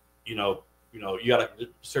 you got to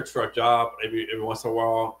search for a job every once in a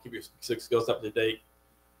while, keep your skills up to date.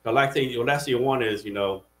 The last thing you want is,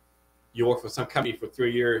 you work for some company for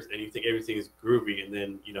 3 years and you think everything is groovy, and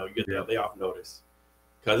then, you get that layoff notice.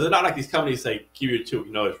 Because it's not like these companies say, give you a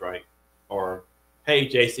 2-week notice, right? Or, hey,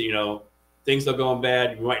 Jason, things are going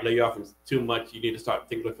bad. You might lay you off too much. You need to start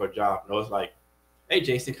looking for a job. No, it's like, hey,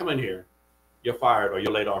 Jason, come in here. You're fired or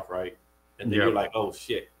you're laid off, right? And then you're like, oh,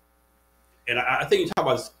 shit. And I think you talk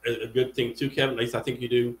about a good thing too, Kevin. At least I think you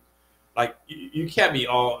do. Like you can't be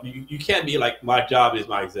you can't be like my job is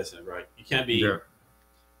my existence, right? You can't be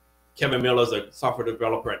Kevin Miller's a software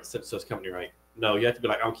developer at such company, right? No, you have to be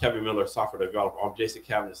like, I'm Kevin Miller, software developer. I'm Jason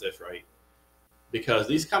Cavness, this, right? Because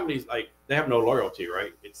these companies, like, they have no loyalty,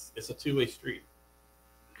 right? It's a two-way street.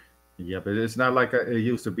 Yeah, but it's not like it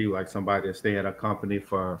used to be, like somebody that stay at a company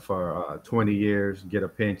for 20 years, get a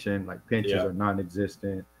pension. Like pensions are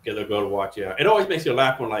non-existent. Get a go to watch. Yeah, it always makes you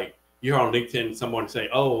laugh when like you hear on LinkedIn someone say,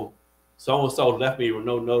 "Oh, so and so left me with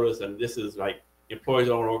no notice, and this is like employees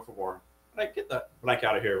don't want to work for more." Like, get the blank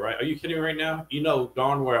out of here, right? Are you kidding me right now? You know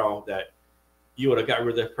darn well that you would have got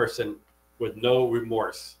rid of that person with no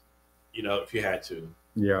remorse. you know, if you had to.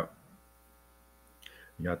 Yeah.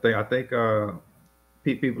 Yeah. I think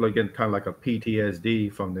people are getting kind of like a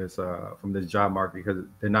PTSD from this job market because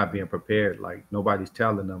they're not being prepared. Like nobody's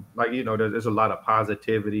telling them. Like there's a lot of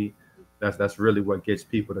positivity. That's really what gets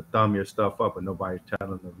people to thumb your stuff up, and nobody's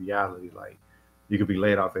telling them the reality. Like you could be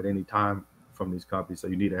laid off at any time from these companies, so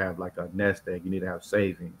you need to have like a nest egg. You need to have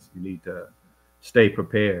savings. You need to stay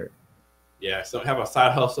prepared. Yeah, so have a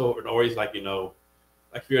side hustle and always like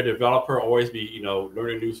like if you're a developer, always be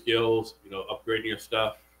learning new skills, upgrading your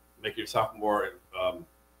stuff, making yourself more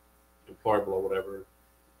employable or whatever.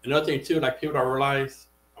 Another thing too, like people don't realize,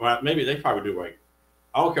 maybe they probably do, right?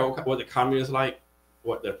 I don't care what the economy is like,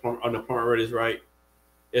 what the unemployment rate is, right?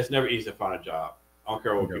 It's never easy to find a job. I don't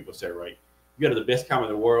care what people say, right? You go to the best economy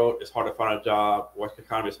in the world, it's hard to find a job. Worst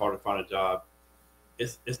economy, it's hard to find a job.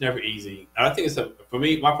 It's never easy. And I think for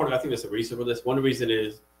me, my point, I think there's a reason for this. One reason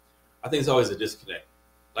is, I think it's always a disconnect.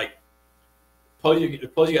 Like, suppose you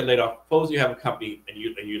get laid off. Suppose you have a company and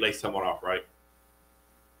you lay someone off, right?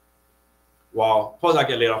 Well, suppose I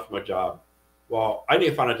get laid off from a job. Well, I need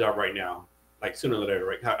to find a job right now, like sooner or later,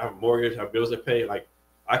 right? I have a mortgage, I have bills to pay. Like,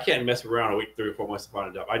 I can't mess around and wait 3 or 4 months to find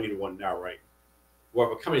a job. I need one now, right?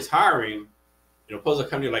 Well, if a company's hiring, suppose a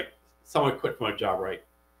company like someone quit from a job, right?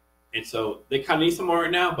 And so they kind of need someone right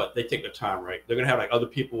now, but they take their time, right? They're gonna have like other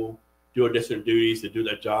people do additional duties to do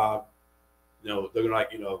their job. They're gonna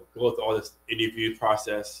go through all this interview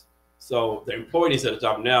process. So the employee needs a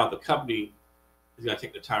job now. The company is gonna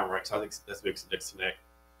take the time, right? So I think that's a big disconnect.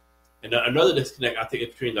 And another disconnect, I think, is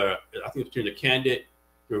between the candidate,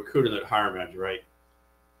 the recruiter, and the hiring manager, right?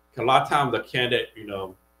 A lot of times the candidate,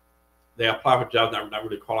 they apply for jobs not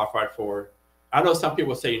really qualified for. I know some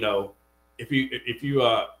people say, if you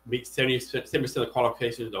meet 70% of the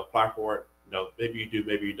qualifications, they'll apply for it. Maybe you do,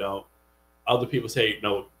 maybe you don't. Other people say,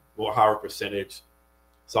 we'll higher percentage.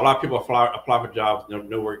 So a lot of people apply for jobs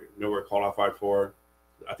nowhere qualified for.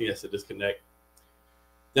 I think that's a disconnect.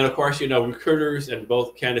 Then of course, recruiters and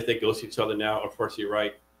both candidates, they ghost each other now. Unfortunately,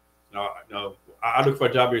 right? I look for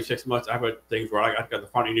a job every 6 months. I have things where I got the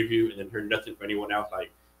final interview and then heard nothing from anyone else. Like,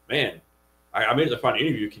 man, I made it the final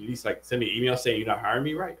interview. Can you at least like send me an email saying you're not hiring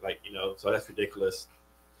me, right? Like, so that's ridiculous.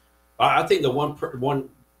 I think the one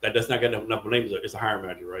that does not get enough blame is the hiring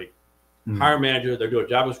manager, right? Mm-hmm. Hiring manager, they'll do a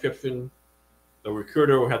job description. The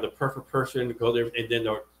recruiter will have the perfect person go there, and then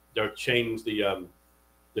they'll change the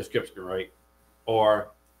description, right? Or,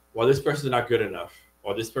 well, this person is not good enough,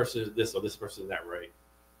 or this person is this, or this person is that, right?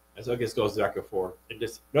 And so it just goes back and forth. And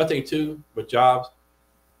just another thing too with jobs,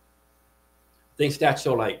 things stats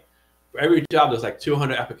show like for every job there's like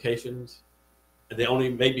 200 applications, and they only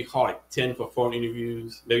maybe call like 10 for phone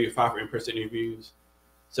interviews, maybe 5 for in-person interviews.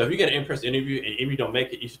 So if you get an in-person interview and if you don't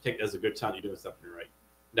make it, you should take it as a good time you're doing something right.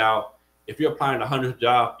 Now, if you're applying to 100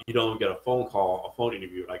 jobs, you don't get a phone call, a phone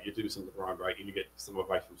interview, like you do something wrong, right? And you get some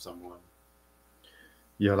advice from someone.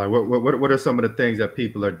 Yeah, like what are some of the things that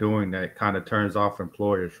people are doing that kind of turns off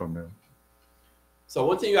employers from them? So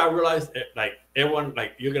one thing I realized, like everyone,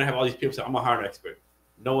 like you're gonna have all these people say, "I'm a hiring expert."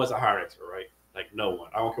 No one's a hiring expert, right? Like no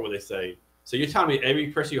one. I don't care what they say. So you're telling me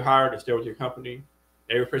every person you hired is still with your company?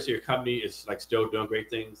 Every person in your company is like still doing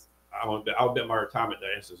great things? I'll bet my retirement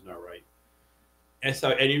the answer is no, right? And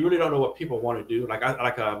so, and you really don't know what people want to do.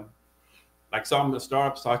 So I'm a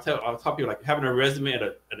startup. So I'll tell people like having a resume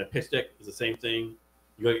and a pitch deck is the same thing.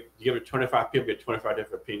 You give it 25 people, get 25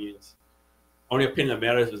 different opinions. Only opinion that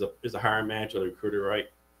matters is a hiring manager or the recruiter,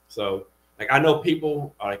 right? So like I know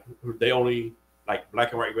people like who they only like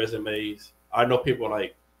black and white resumes. I know people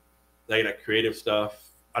like they like creative stuff.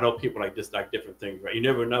 I know people like just like different things, right? You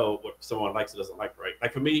never know what someone likes or doesn't like, right?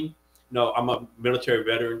 Like for me, I'm a military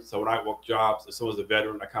veteran, so when I work jobs, if someone's a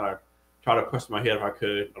veteran, I kind of try to push my head if I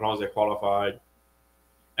could, as long as they're qualified.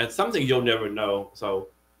 And something you'll never know. So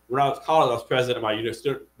when I was in college, I was president of my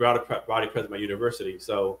body president of my university.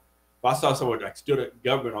 So if I saw someone like student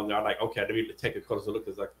government on there, I'm like, okay, I need to take a closer look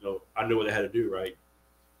because like I knew what they had to do, right?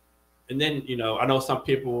 And then I know some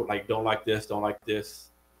people like don't like this,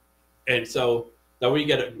 and so that when you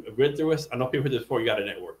get a read through this, I know people did this before. You got to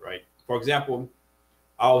network, right? For example,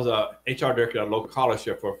 I was a HR director at a local college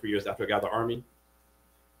here for a few years after I got out of the Army,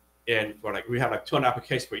 and for like we had like 200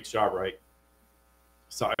 applications for each job, right?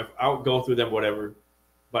 So I would go through them, whatever.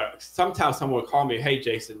 But sometimes someone would call me, "Hey,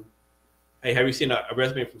 Jason, hey, have you seen a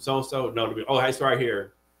resume from so and so?" No, oh, hey, it's right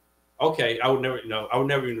here. Okay, I would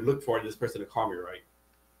never even look for this person to call me, right?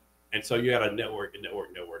 And so you got to network.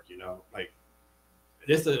 Like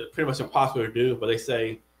this is pretty much impossible to do. But they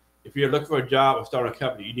say if you're looking for a job or starting a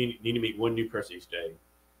company, you need to meet one new person each day.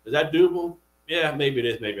 Is that doable? Yeah, maybe it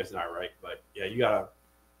is, maybe it's not, right? But yeah, you gotta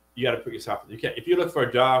you got to put yourself. You can't if you look for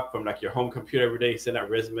a job from like your home computer every day, send out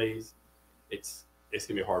resumes. It's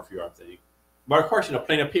gonna be hard for you, I think. But of course,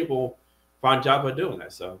 plenty of people find jobs by doing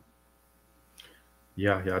that. So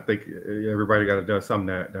Yeah, I think everybody got to do something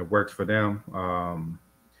that works for them.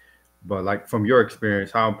 But like from your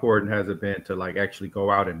experience, how important has it been to like actually go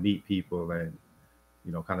out and meet people and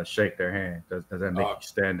kind of shake their hand? Does that make you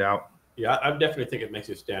stand out? Yeah, I definitely think it makes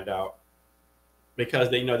you stand out because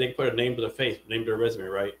they they can put a name to the face, name to their resume,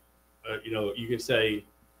 right? You can say,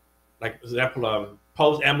 like for example,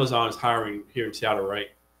 Post Amazon's hiring here in Seattle, right?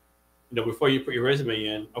 Before you put your resume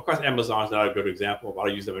in, of course, Amazon's not a good example, but I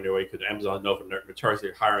use them anyway because Amazon knows from their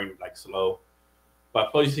notoriously hiring like slow. But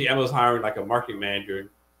suppose you see Amazon hiring like a marketing manager.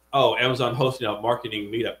 Oh, Amazon hosting a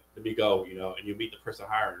marketing meetup. Let me go, and you meet the person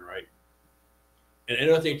hiring, right? And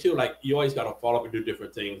another thing too, like you always got to follow up and do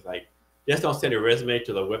different things. Like just don't send your resume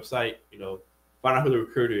to the website. Find out who the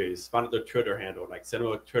recruiter is. Find out their Twitter handle. Like send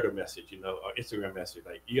them a Twitter message, or Instagram message.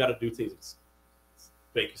 Like you got to do things to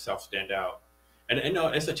make yourself stand out. And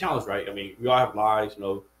it's a challenge, right? I mean, we all have lives.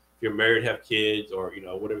 If you're married, have kids, or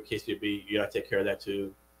whatever the case may be, you got to take care of that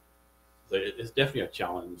too. So it's definitely a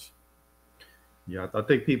challenge. Yeah, I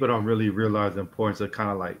think people don't really realize the importance of kind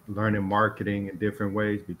of like learning marketing in different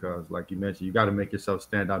ways because, like you mentioned, you got to make yourself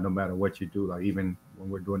stand out no matter what you do. Like even when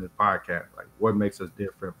we're doing this podcast, like what makes us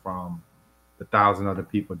different from the 1,000 other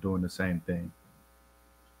people doing the same thing?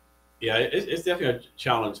 Yeah, it's definitely a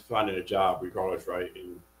challenge finding a job, regardless, right?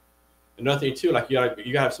 And another thing too, like you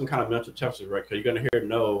gotta have some kind of mental toughness, right? Because you're gonna hear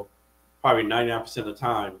no probably 99% of the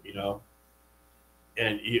time,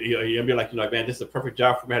 and you'll be like, man, this is a perfect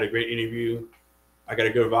job for me. I had a great interview. I got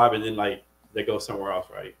a good vibe, and then like they go somewhere else,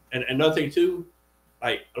 right? And another thing too,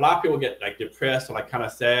 like a lot of people get like depressed or like kind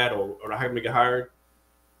of sad or not having to get hired.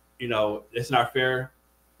 It's not fair.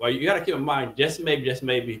 Well, you got to keep in mind, just maybe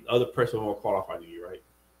the other person was more qualified than you, right?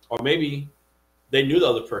 Or maybe they knew the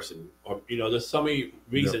other person, or there's so many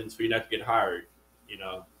reasons for you not to get hired.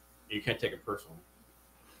 You can't take it personal.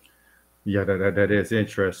 Yeah, that is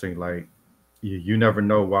interesting. Like you never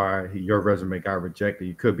know why your resume got rejected.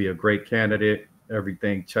 You could be a great candidate,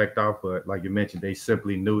 everything checked off, but like you mentioned, they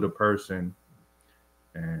simply knew the person,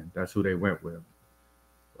 and that's who they went with.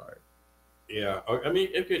 Right. Yeah, I mean,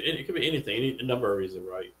 it could be anything, any number of reasons,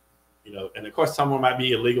 right? And of course, someone might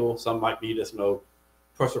be illegal, some might be just no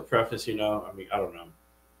personal preference. I mean, I don't know.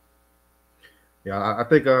 Yeah, I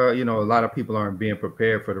think a lot of people aren't being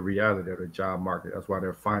prepared for the reality of the job market. That's why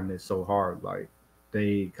they're finding it so hard. Like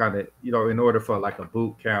they kind of in order for like a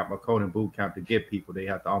boot camp, a coding boot camp to get people, they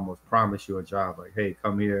have to almost promise you a job. Like, hey,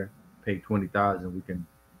 come here, pay 20,000, we can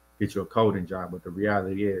get you a coding job. But the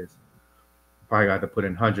reality is, you probably got to put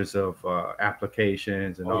in hundreds of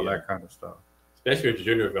applications and all that kind of stuff. Especially with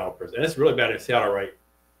junior developers, and it's really bad in Seattle, right?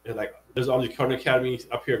 And like, there's all these coding academies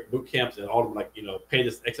up here, boot camps, and all of them like pay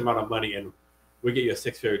this X amount of money and we get you a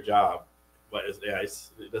 6-figure job, but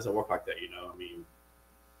it doesn't work like that, I mean,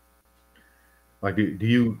 like, do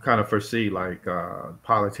you kind of foresee like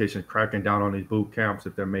politicians cracking down on these boot camps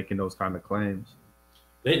if they're making those kind of claims?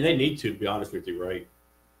 They need to be honest with you, right?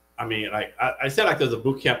 I mean, like I said, like there's a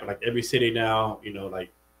boot camp in like every city now, like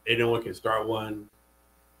anyone can start one.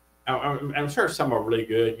 I'm sure some are really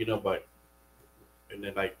good, but and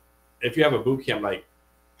then like if you have a boot camp, like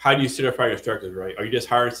how do you certify your instructors, right? Are you just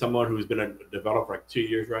hiring someone who's been a developer for like 2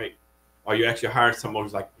 years, right? Or are you actually hiring someone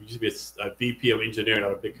who's like used to be a VP of engineering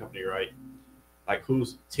at a big company, right? Like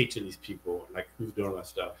who's teaching these people? Like who's doing that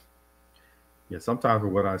stuff? Yeah, sometimes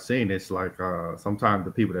what I've seen, it's like sometimes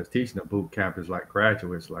the people that's teaching the boot camp is like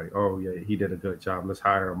graduates. Like, oh yeah, he did a good job. Let's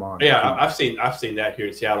hire him on. Yeah, I've seen that here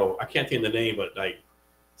in Seattle. I can't think of the name, but like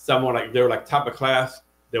someone like they were like top of class,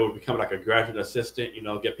 they would become like a graduate assistant.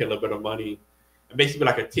 Get paid a little bit of money. Basically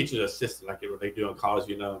like a teacher's assistant, like what they do in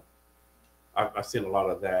college, I've seen a lot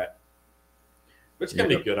of that, which can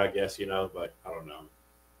be good, I guess, but I don't know.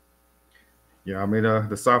 Yeah, I mean,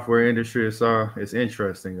 the software industry is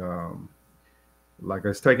interesting. Like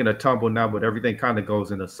it's taking a tumble now, but everything kind of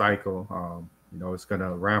goes in a cycle. It's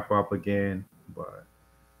gonna ramp up again, but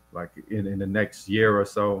like in the next year or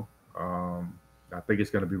so, I think it's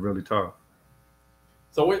gonna be really tough.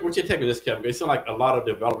 So what's your take on this, Kevin? It's like a lot of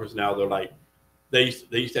developers now, they're like, they used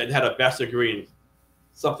to had a bachelor's degree in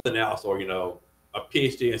something else, or a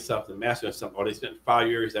PhD in something, master in something, or they spent 5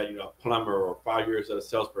 years at a plumber or 5 years as a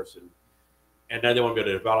salesperson, and now they want to be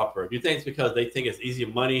a developer. Do you think it's because they think it's easy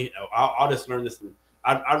money? I'll just learn this, and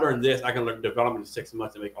I learned this. I can learn development in 6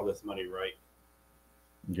 months and make all this money, right?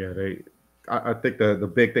 Yeah, I think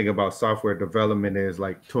the big thing about software development is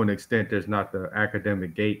like to an extent there's not the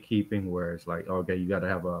academic gatekeeping where it's like, okay, you got to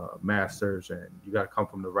have a master's and you got to come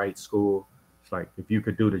from the right school. economics. Like if you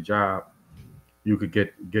could do the job, you could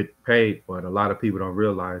get paid, but a lot of people don't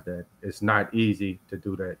realize that it's not easy to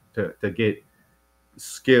do that, to get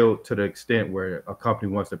skilled to the extent where a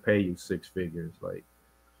company wants to pay you six figures. Like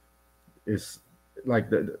it's like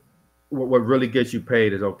what really gets you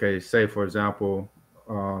paid is, okay, say for example,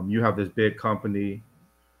 you have this big company,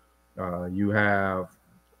 you have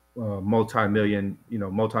multi-million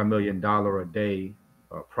dollar a day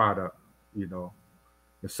product. You know,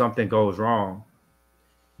 if something goes wrong,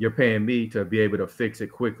 you're paying me to be able to fix it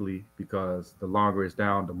quickly, because the longer it's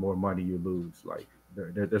down, the more money you lose. Like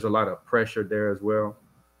there's a lot of pressure there as well.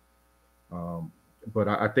 Um, but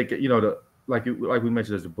I think, like we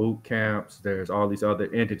mentioned, there's the boot camps. There's all these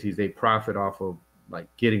other entities. They profit off of like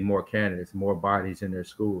getting more candidates, more bodies in their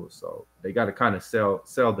schools. So they got to kind of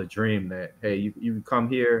sell the dream that, hey, you come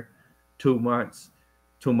here 2 months,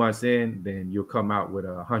 2 months in, then you'll come out with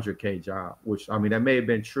a 100K job. Which, I mean, that may have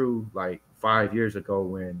been true like 5 years ago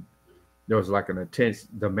when there was like an intense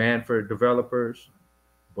demand for developers,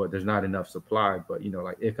 but there's not enough supply. But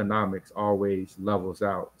like economics always levels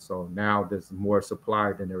out. So now there's more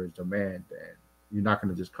supply than there is demand, and you're not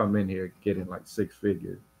going to just come in here getting like six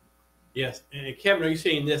figures. Yes, and Kevin, are you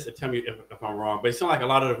seeing this? Tell me if I'm wrong, but it sounds like a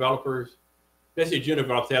lot of developers, especially junior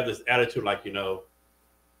developers, have this attitude like, a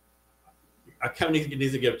company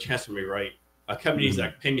needs to give a chance to me, right? A company needs to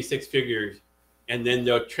like pay me six figures, and then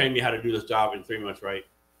they'll train me how to do this job in 3 months, right?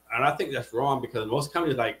 And I think that's wrong, because most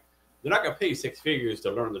companies, like, they're not gonna pay you six figures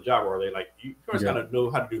to learn the job, or they like you first gotta know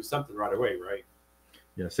how to do something right away, right?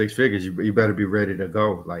 Yeah, six figures. You better be ready to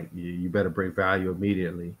go. Like you better bring value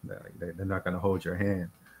immediately. They're not gonna hold your hand.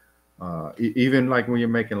 Even like when you're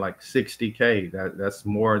making like 60K, that's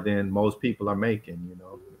more than most people are making.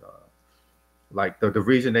 Like the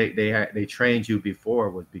reason they trained you before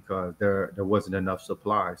was because there wasn't enough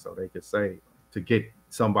supply, so they could say, to get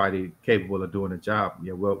somebody capable of doing a job,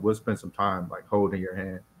 yeah, we'll spend some time like holding your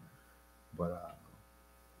hand. But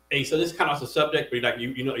hey, so this kind of off the subject, but like you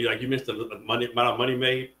missed the amount of money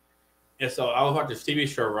made, and so I was watching this TV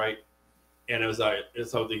show, right? And it was like,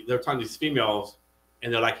 they're talking to these females,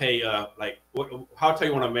 and they're like, hey, like, how tall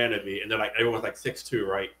you want a man to be? And they're like, everyone's like 6'2",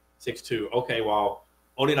 right? 6'2". Okay, well,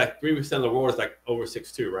 only like 3% of the world is like over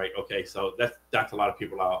 6'2", right? Okay, so that's a lot of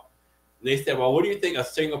people out. And they said, well, what do you think a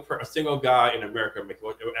single guy in America makes?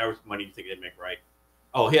 What average money do you think they make, right?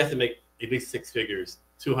 Oh, he has to make at least six figures,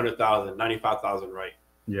 200,000, 95,000, right?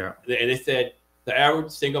 Yeah. And they said the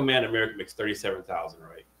average single man in America makes 37,000,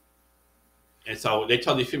 right? And so they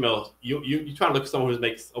tell these females, you try to look at someone who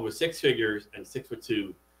makes over six figures and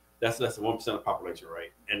 6'2", that's less than 1% of the population,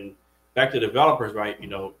 right? And back to developers, right?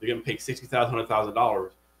 They're getting paid $60,000,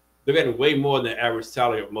 $100,000. They're getting way more than the average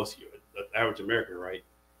salary of most the average American, right?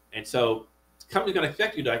 And so the company's gonna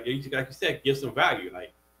expect you to, like you said, give some value,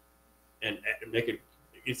 like, and make it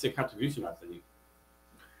instant contribution, I think.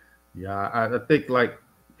 Yeah, I think like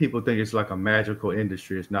people think it's like a magical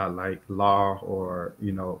industry. It's not like law or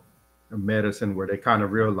medicine, where they kind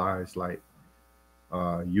of realize like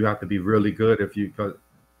you have to be really good if you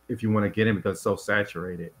want to get in, because it's so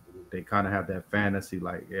saturated. They kind of have that fantasy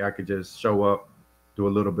like, yeah, I could just show up, do a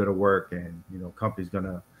little bit of work, and company's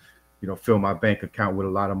gonna fill my bank account with a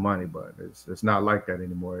lot of money. But it's not like that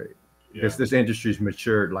anymore. Yeah. This industry's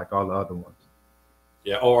matured like all the other ones.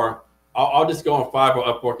 Yeah, or I'll just go on Fiverr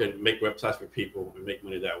or Upwork and make websites for people and make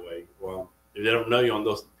money that way. Well, if they don't know you on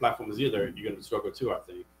those platforms either, you're going to struggle too, I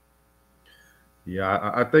think.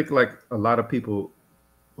 Yeah, I think like a lot of people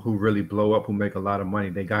who really blow up, who make a lot of money,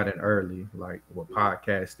 they got in early. Like with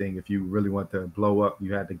podcasting, if you really want to blow up,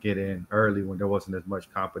 you had to get in early when there wasn't as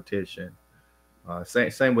much competition.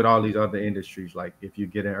 Same with all these other industries. Like if you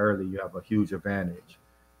get in early, you have a huge advantage.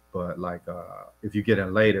 But like if you get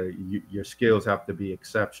in later, your skills have to be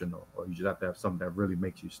exceptional, or you just have to have something that really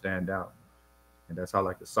makes you stand out. And that's how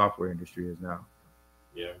like the software industry is now.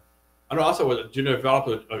 Yeah, I know. Also, with junior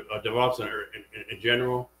developers in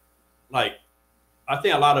general, like I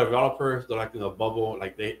think a lot of developers, they're like in a bubble.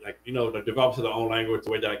 Like they the developers of their own language,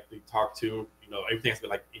 the way that they talk to, everything has to be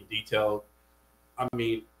like in detail. I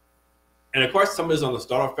mean, and of course, somebody's on the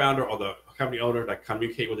startup founder or the company owner that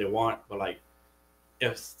communicate what they want, but like.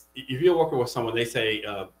 If you're working with someone, they say,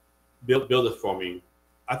 build this for me,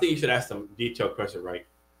 I think you should ask them detailed question, right?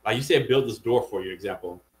 Like you said, build this door for you,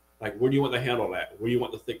 example. Like, where do you want the handle at? Where do you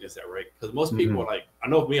want the thickness at, right? Because most people are like, I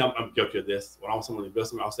know me, I'm guilty of this. When I want someone to build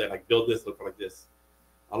something, I'll say, like, build this, look like this.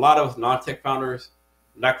 A lot of us non-tech founders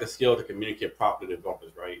lack the skill to communicate properly to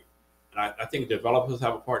developers, right? And I think developers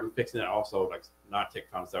have a part in fixing it also, like non-tech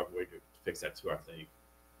founders have a way to fix that too, I think.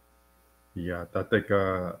 Yeah, I think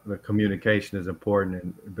the communication is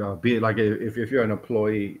important, and be like if you're an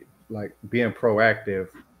employee, like being proactive,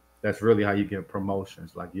 that's really how you get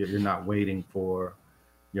promotions. Like you're not waiting for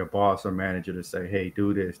your boss or manager to say, hey,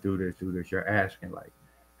 do this, do this, do this. You're asking like,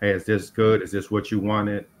 hey, is this good? Is this what you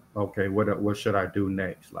wanted? Okay, what should I do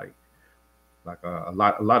next? Like a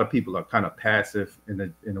lot of people are kind of passive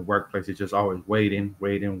in the workplace. It's just always waiting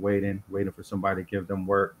for somebody to give them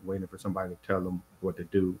work, waiting for somebody to tell them what to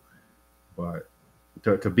do. But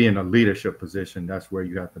to be in a leadership position, that's where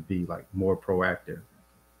you have to be like more proactive.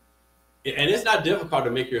 And it's not difficult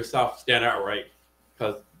to make yourself stand out, right?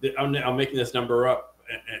 Because I'm making this number up,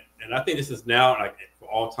 and I think this is now like for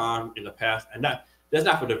all time in the past, and that's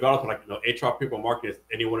not for developers, like HR people, marketers,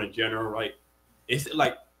 anyone in general, right? It's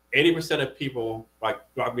like 80% of people, like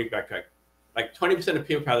drop me back, like 20% of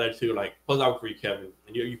people have that too. Like, suppose I work for you, Kevin,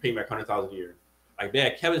 and you pay me like $100,000 a year. Like,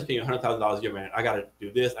 man, Kevin's paying $100,000 a year, man. I got to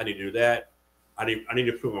do this. I need to do that. I need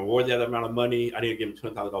to prove I'm worth that amount of money. I need to give him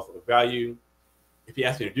 $20,000 for the value. If he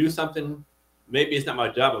asks me to do something, maybe it's not my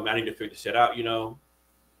job, but I need to figure this shit out, And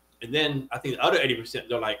then I think the other 80%,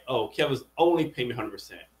 they're like, oh, Kevin's only paying me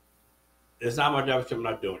 100%. It's not my job, so I'm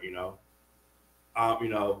not doing,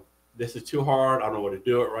 this is too hard. I don't know what to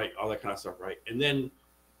do it, right? All that kind of stuff, right? And then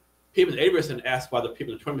people in 80% ask why the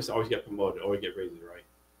people in 20% always get promoted, always get raises, right?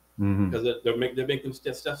 Because they make them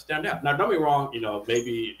stuff stand out. Now, don't be wrong.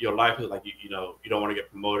 Maybe your life is like you don't want to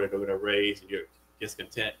get promoted or get a raise, and you're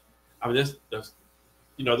discontent. I mean, this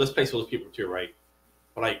place full of people too, right?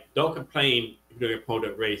 But like, don't complain if you don't get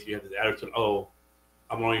promoted or raise. You have this attitude, oh,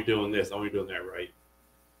 I'm only doing this, only doing that, right?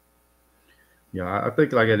 Yeah, I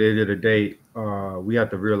think like at the end of the day, we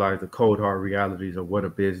have to realize the cold hard realities of what a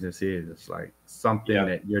business is. It's like something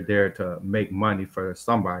that you're there to make money for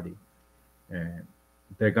somebody, and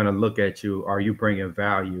they're gonna look at you. Are you bringing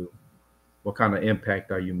value? What kind of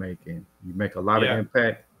impact are you making? You make a lot of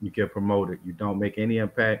impact, you get promoted. You don't make any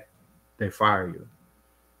impact, they fire you.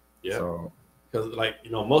 Yeah. So, because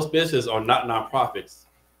most businesses are not nonprofits,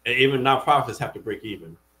 and even nonprofits have to break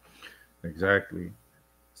even. Exactly.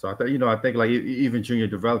 So I think like even junior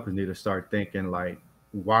developers need to start thinking like,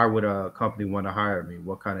 why would a company want to hire me?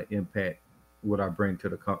 What kind of impact would I bring to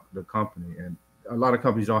the company? And a lot of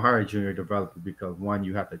companies don't hire junior developers because one,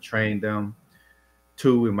 you have to train them.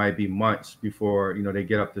 Two, it might be months before they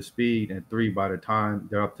get up to speed, and three, by the time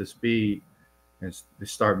they're up to speed and they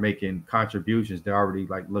start making contributions, they're already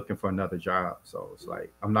like looking for another job. So it's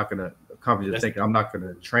like the companies are thinking I'm not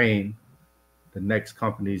gonna train the next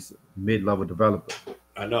company's mid-level developer.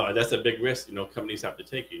 I know, and that's a big risk, companies have to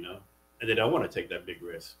take, and they don't want to take that big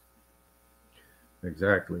risk.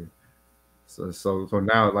 Exactly. So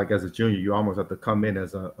now, like as a junior, you almost have to come in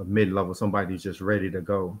as a mid-level, somebody who's just ready to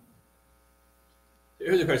go.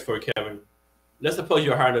 Here's a question for you, Kevin. Let's suppose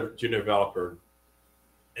you're hiring a junior developer,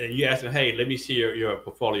 and you ask them, hey, let me see your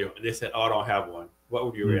portfolio, and they said, oh, I don't have one. What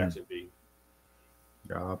would your reaction be?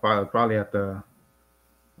 Yeah, I probably have to.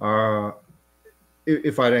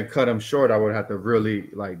 If I didn't cut them short, I would have to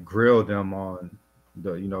really like grill them on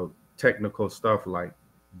the technical stuff. Like,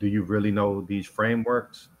 do you really know these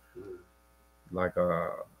frameworks? Like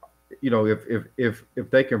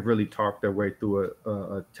if they can really talk their way through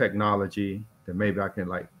a technology, then maybe I can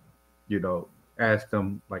like ask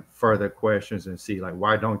them like further questions and see like,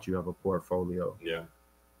 why don't you have a portfolio? Yeah.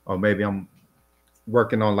 Or maybe I'm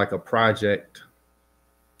working on like a project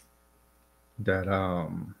that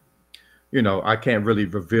I can't really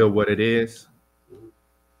reveal what it is,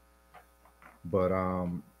 but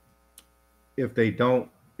if they don't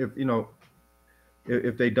have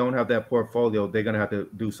that portfolio, they're gonna have to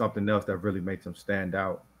do something else that really makes them stand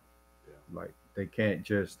out. Yeah. Like they can't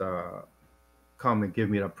just come and give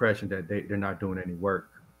me the impression that they're not doing any work.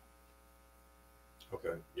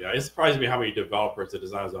 Okay. Yeah, it surprises me how many developers and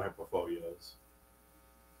designers don't have portfolios.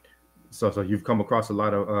 So you've come across a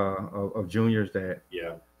lot of juniors that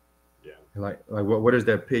like what is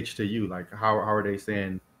their pitch to you? Like how are they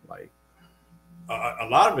saying like a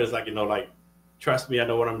lot of it is like like trust me, I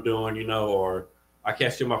know what I'm doing, or I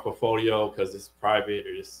can't show my portfolio because it's private,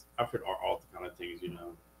 or just I've heard all the kind of things,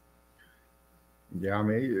 Yeah, I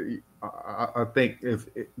mean, I think if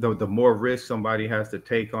the more risk somebody has to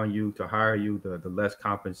take on you to hire you, the less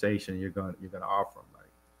compensation you're gonna offer them.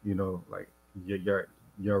 Like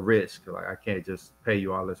your risk. Like I can't just pay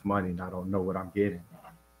you all this money and I don't know what I'm getting.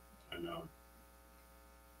 I know.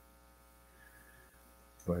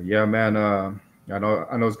 But yeah, man. I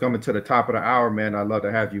know it's coming to the top of the hour, man. I'd love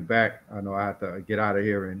to have you back. I know I have to get out of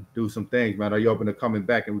here and do some things, man. Are you open to coming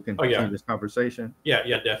back and we can continue this conversation? Yeah,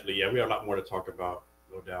 definitely. Yeah, we have a lot more to talk about,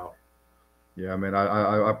 no doubt. Yeah, man.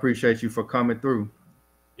 I appreciate you for coming through.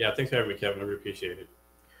 Yeah, thanks for having me, Kevin. I really appreciate it.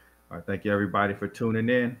 All right, thank you everybody for tuning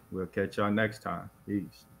in. We'll catch y'all next time.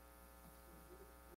 Peace.